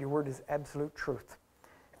word. Your word is absolute truth.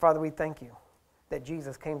 Father, we thank you that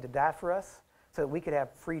Jesus came to die for us so that we could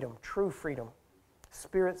have freedom, true freedom,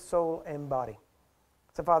 spirit, soul, and body.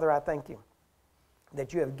 So, Father, I thank you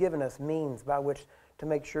that you have given us means by which to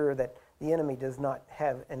make sure that the enemy does not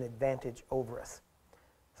have an advantage over us.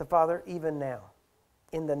 So, Father, even now,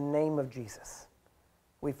 in the name of Jesus,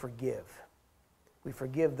 we forgive. We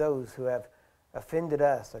forgive those who have offended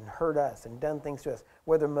us and hurt us and done things to us,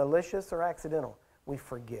 whether malicious or accidental. We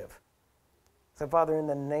forgive. So, Father, in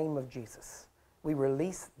the name of Jesus, we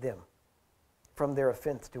release them from their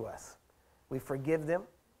offense to us. We forgive them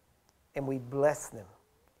and we bless them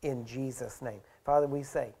in Jesus' name. Father, we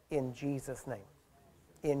say, in Jesus' name,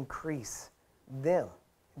 increase them,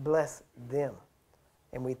 bless them.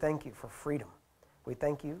 And we thank you for freedom. We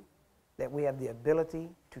thank you that we have the ability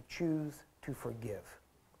to choose to forgive.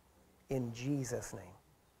 In Jesus' name.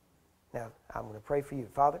 Now, I'm going to pray for you.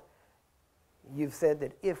 Father, you've said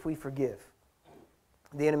that if we forgive,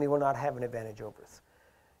 the enemy will not have an advantage over us.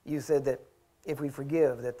 You said that if we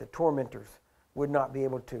forgive, that the tormentors would not be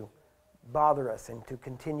able to bother us and to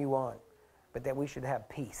continue on, but that we should have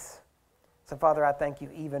peace. So, Father, I thank you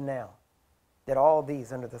even now that all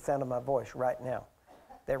these under the sound of my voice right now,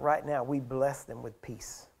 that right now we bless them with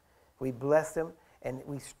peace. We bless them and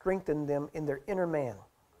we strengthen them in their inner man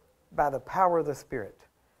by the power of the Spirit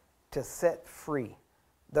to set free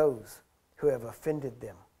those who have offended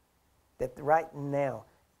them. That right now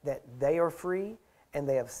that they are free and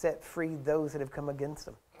they have set free those that have come against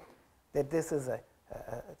them. That this is a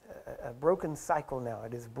broken cycle now.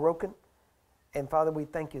 It is broken. And Father, we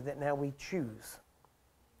thank you that now we choose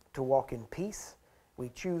to walk in peace. We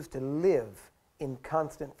choose to live in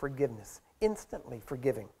constant forgiveness, instantly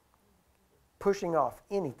forgiving, pushing off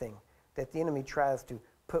anything that the enemy tries to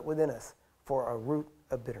put within us for a root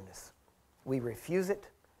of bitterness. We refuse it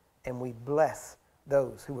and we bless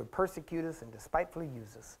those who would persecute us and despitefully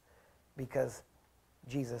use us because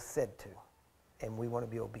Jesus said to, and we want to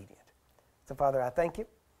be obedient. So, Father, I thank you.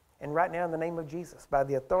 And right now, in the name of Jesus, by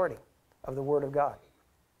the authority of the Word of God,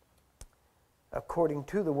 according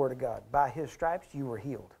to the Word of God, by His stripes you were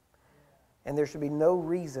healed. And there should be no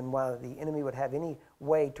reason why the enemy would have any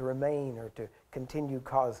way to remain or to continue to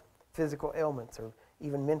cause physical ailments or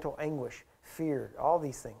even mental anguish, fear, all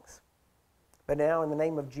these things. But now, in the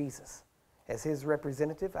name of Jesus, as His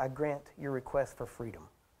representative, I grant your request for freedom.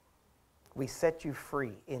 We set you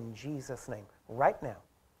free in Jesus' name, right now.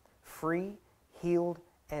 Free, healed,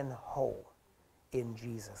 and whole in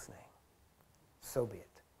Jesus' name. So be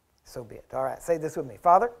it. So be it. All right, say this with me.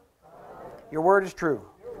 Father, your word is true.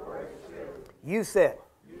 You said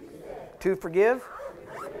to forgive,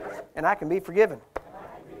 and I can be forgiven.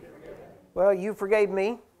 Well, you forgave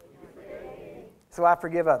me, so I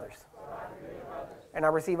forgive others. And I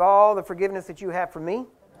receive all the forgiveness that you have for me,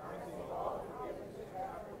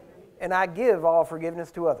 and I give all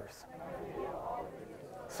forgiveness to others.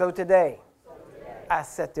 So today, I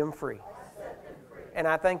set them free. And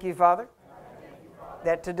I thank you, Father,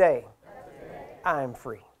 that today I am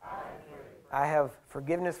free. I have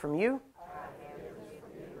forgiveness from you,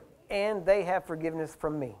 and they have forgiveness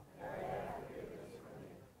from me.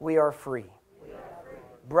 We are free.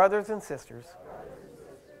 Brothers and sisters,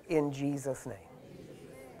 in Jesus' name.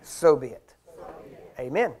 So be it.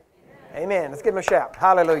 Amen. Amen. Let's give him a shout.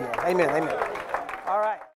 Hallelujah. Amen. Amen. All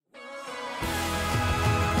right.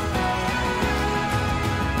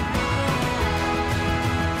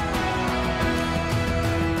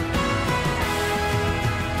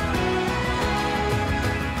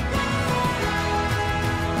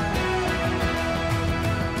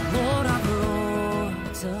 Lord, I've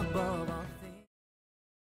looked above all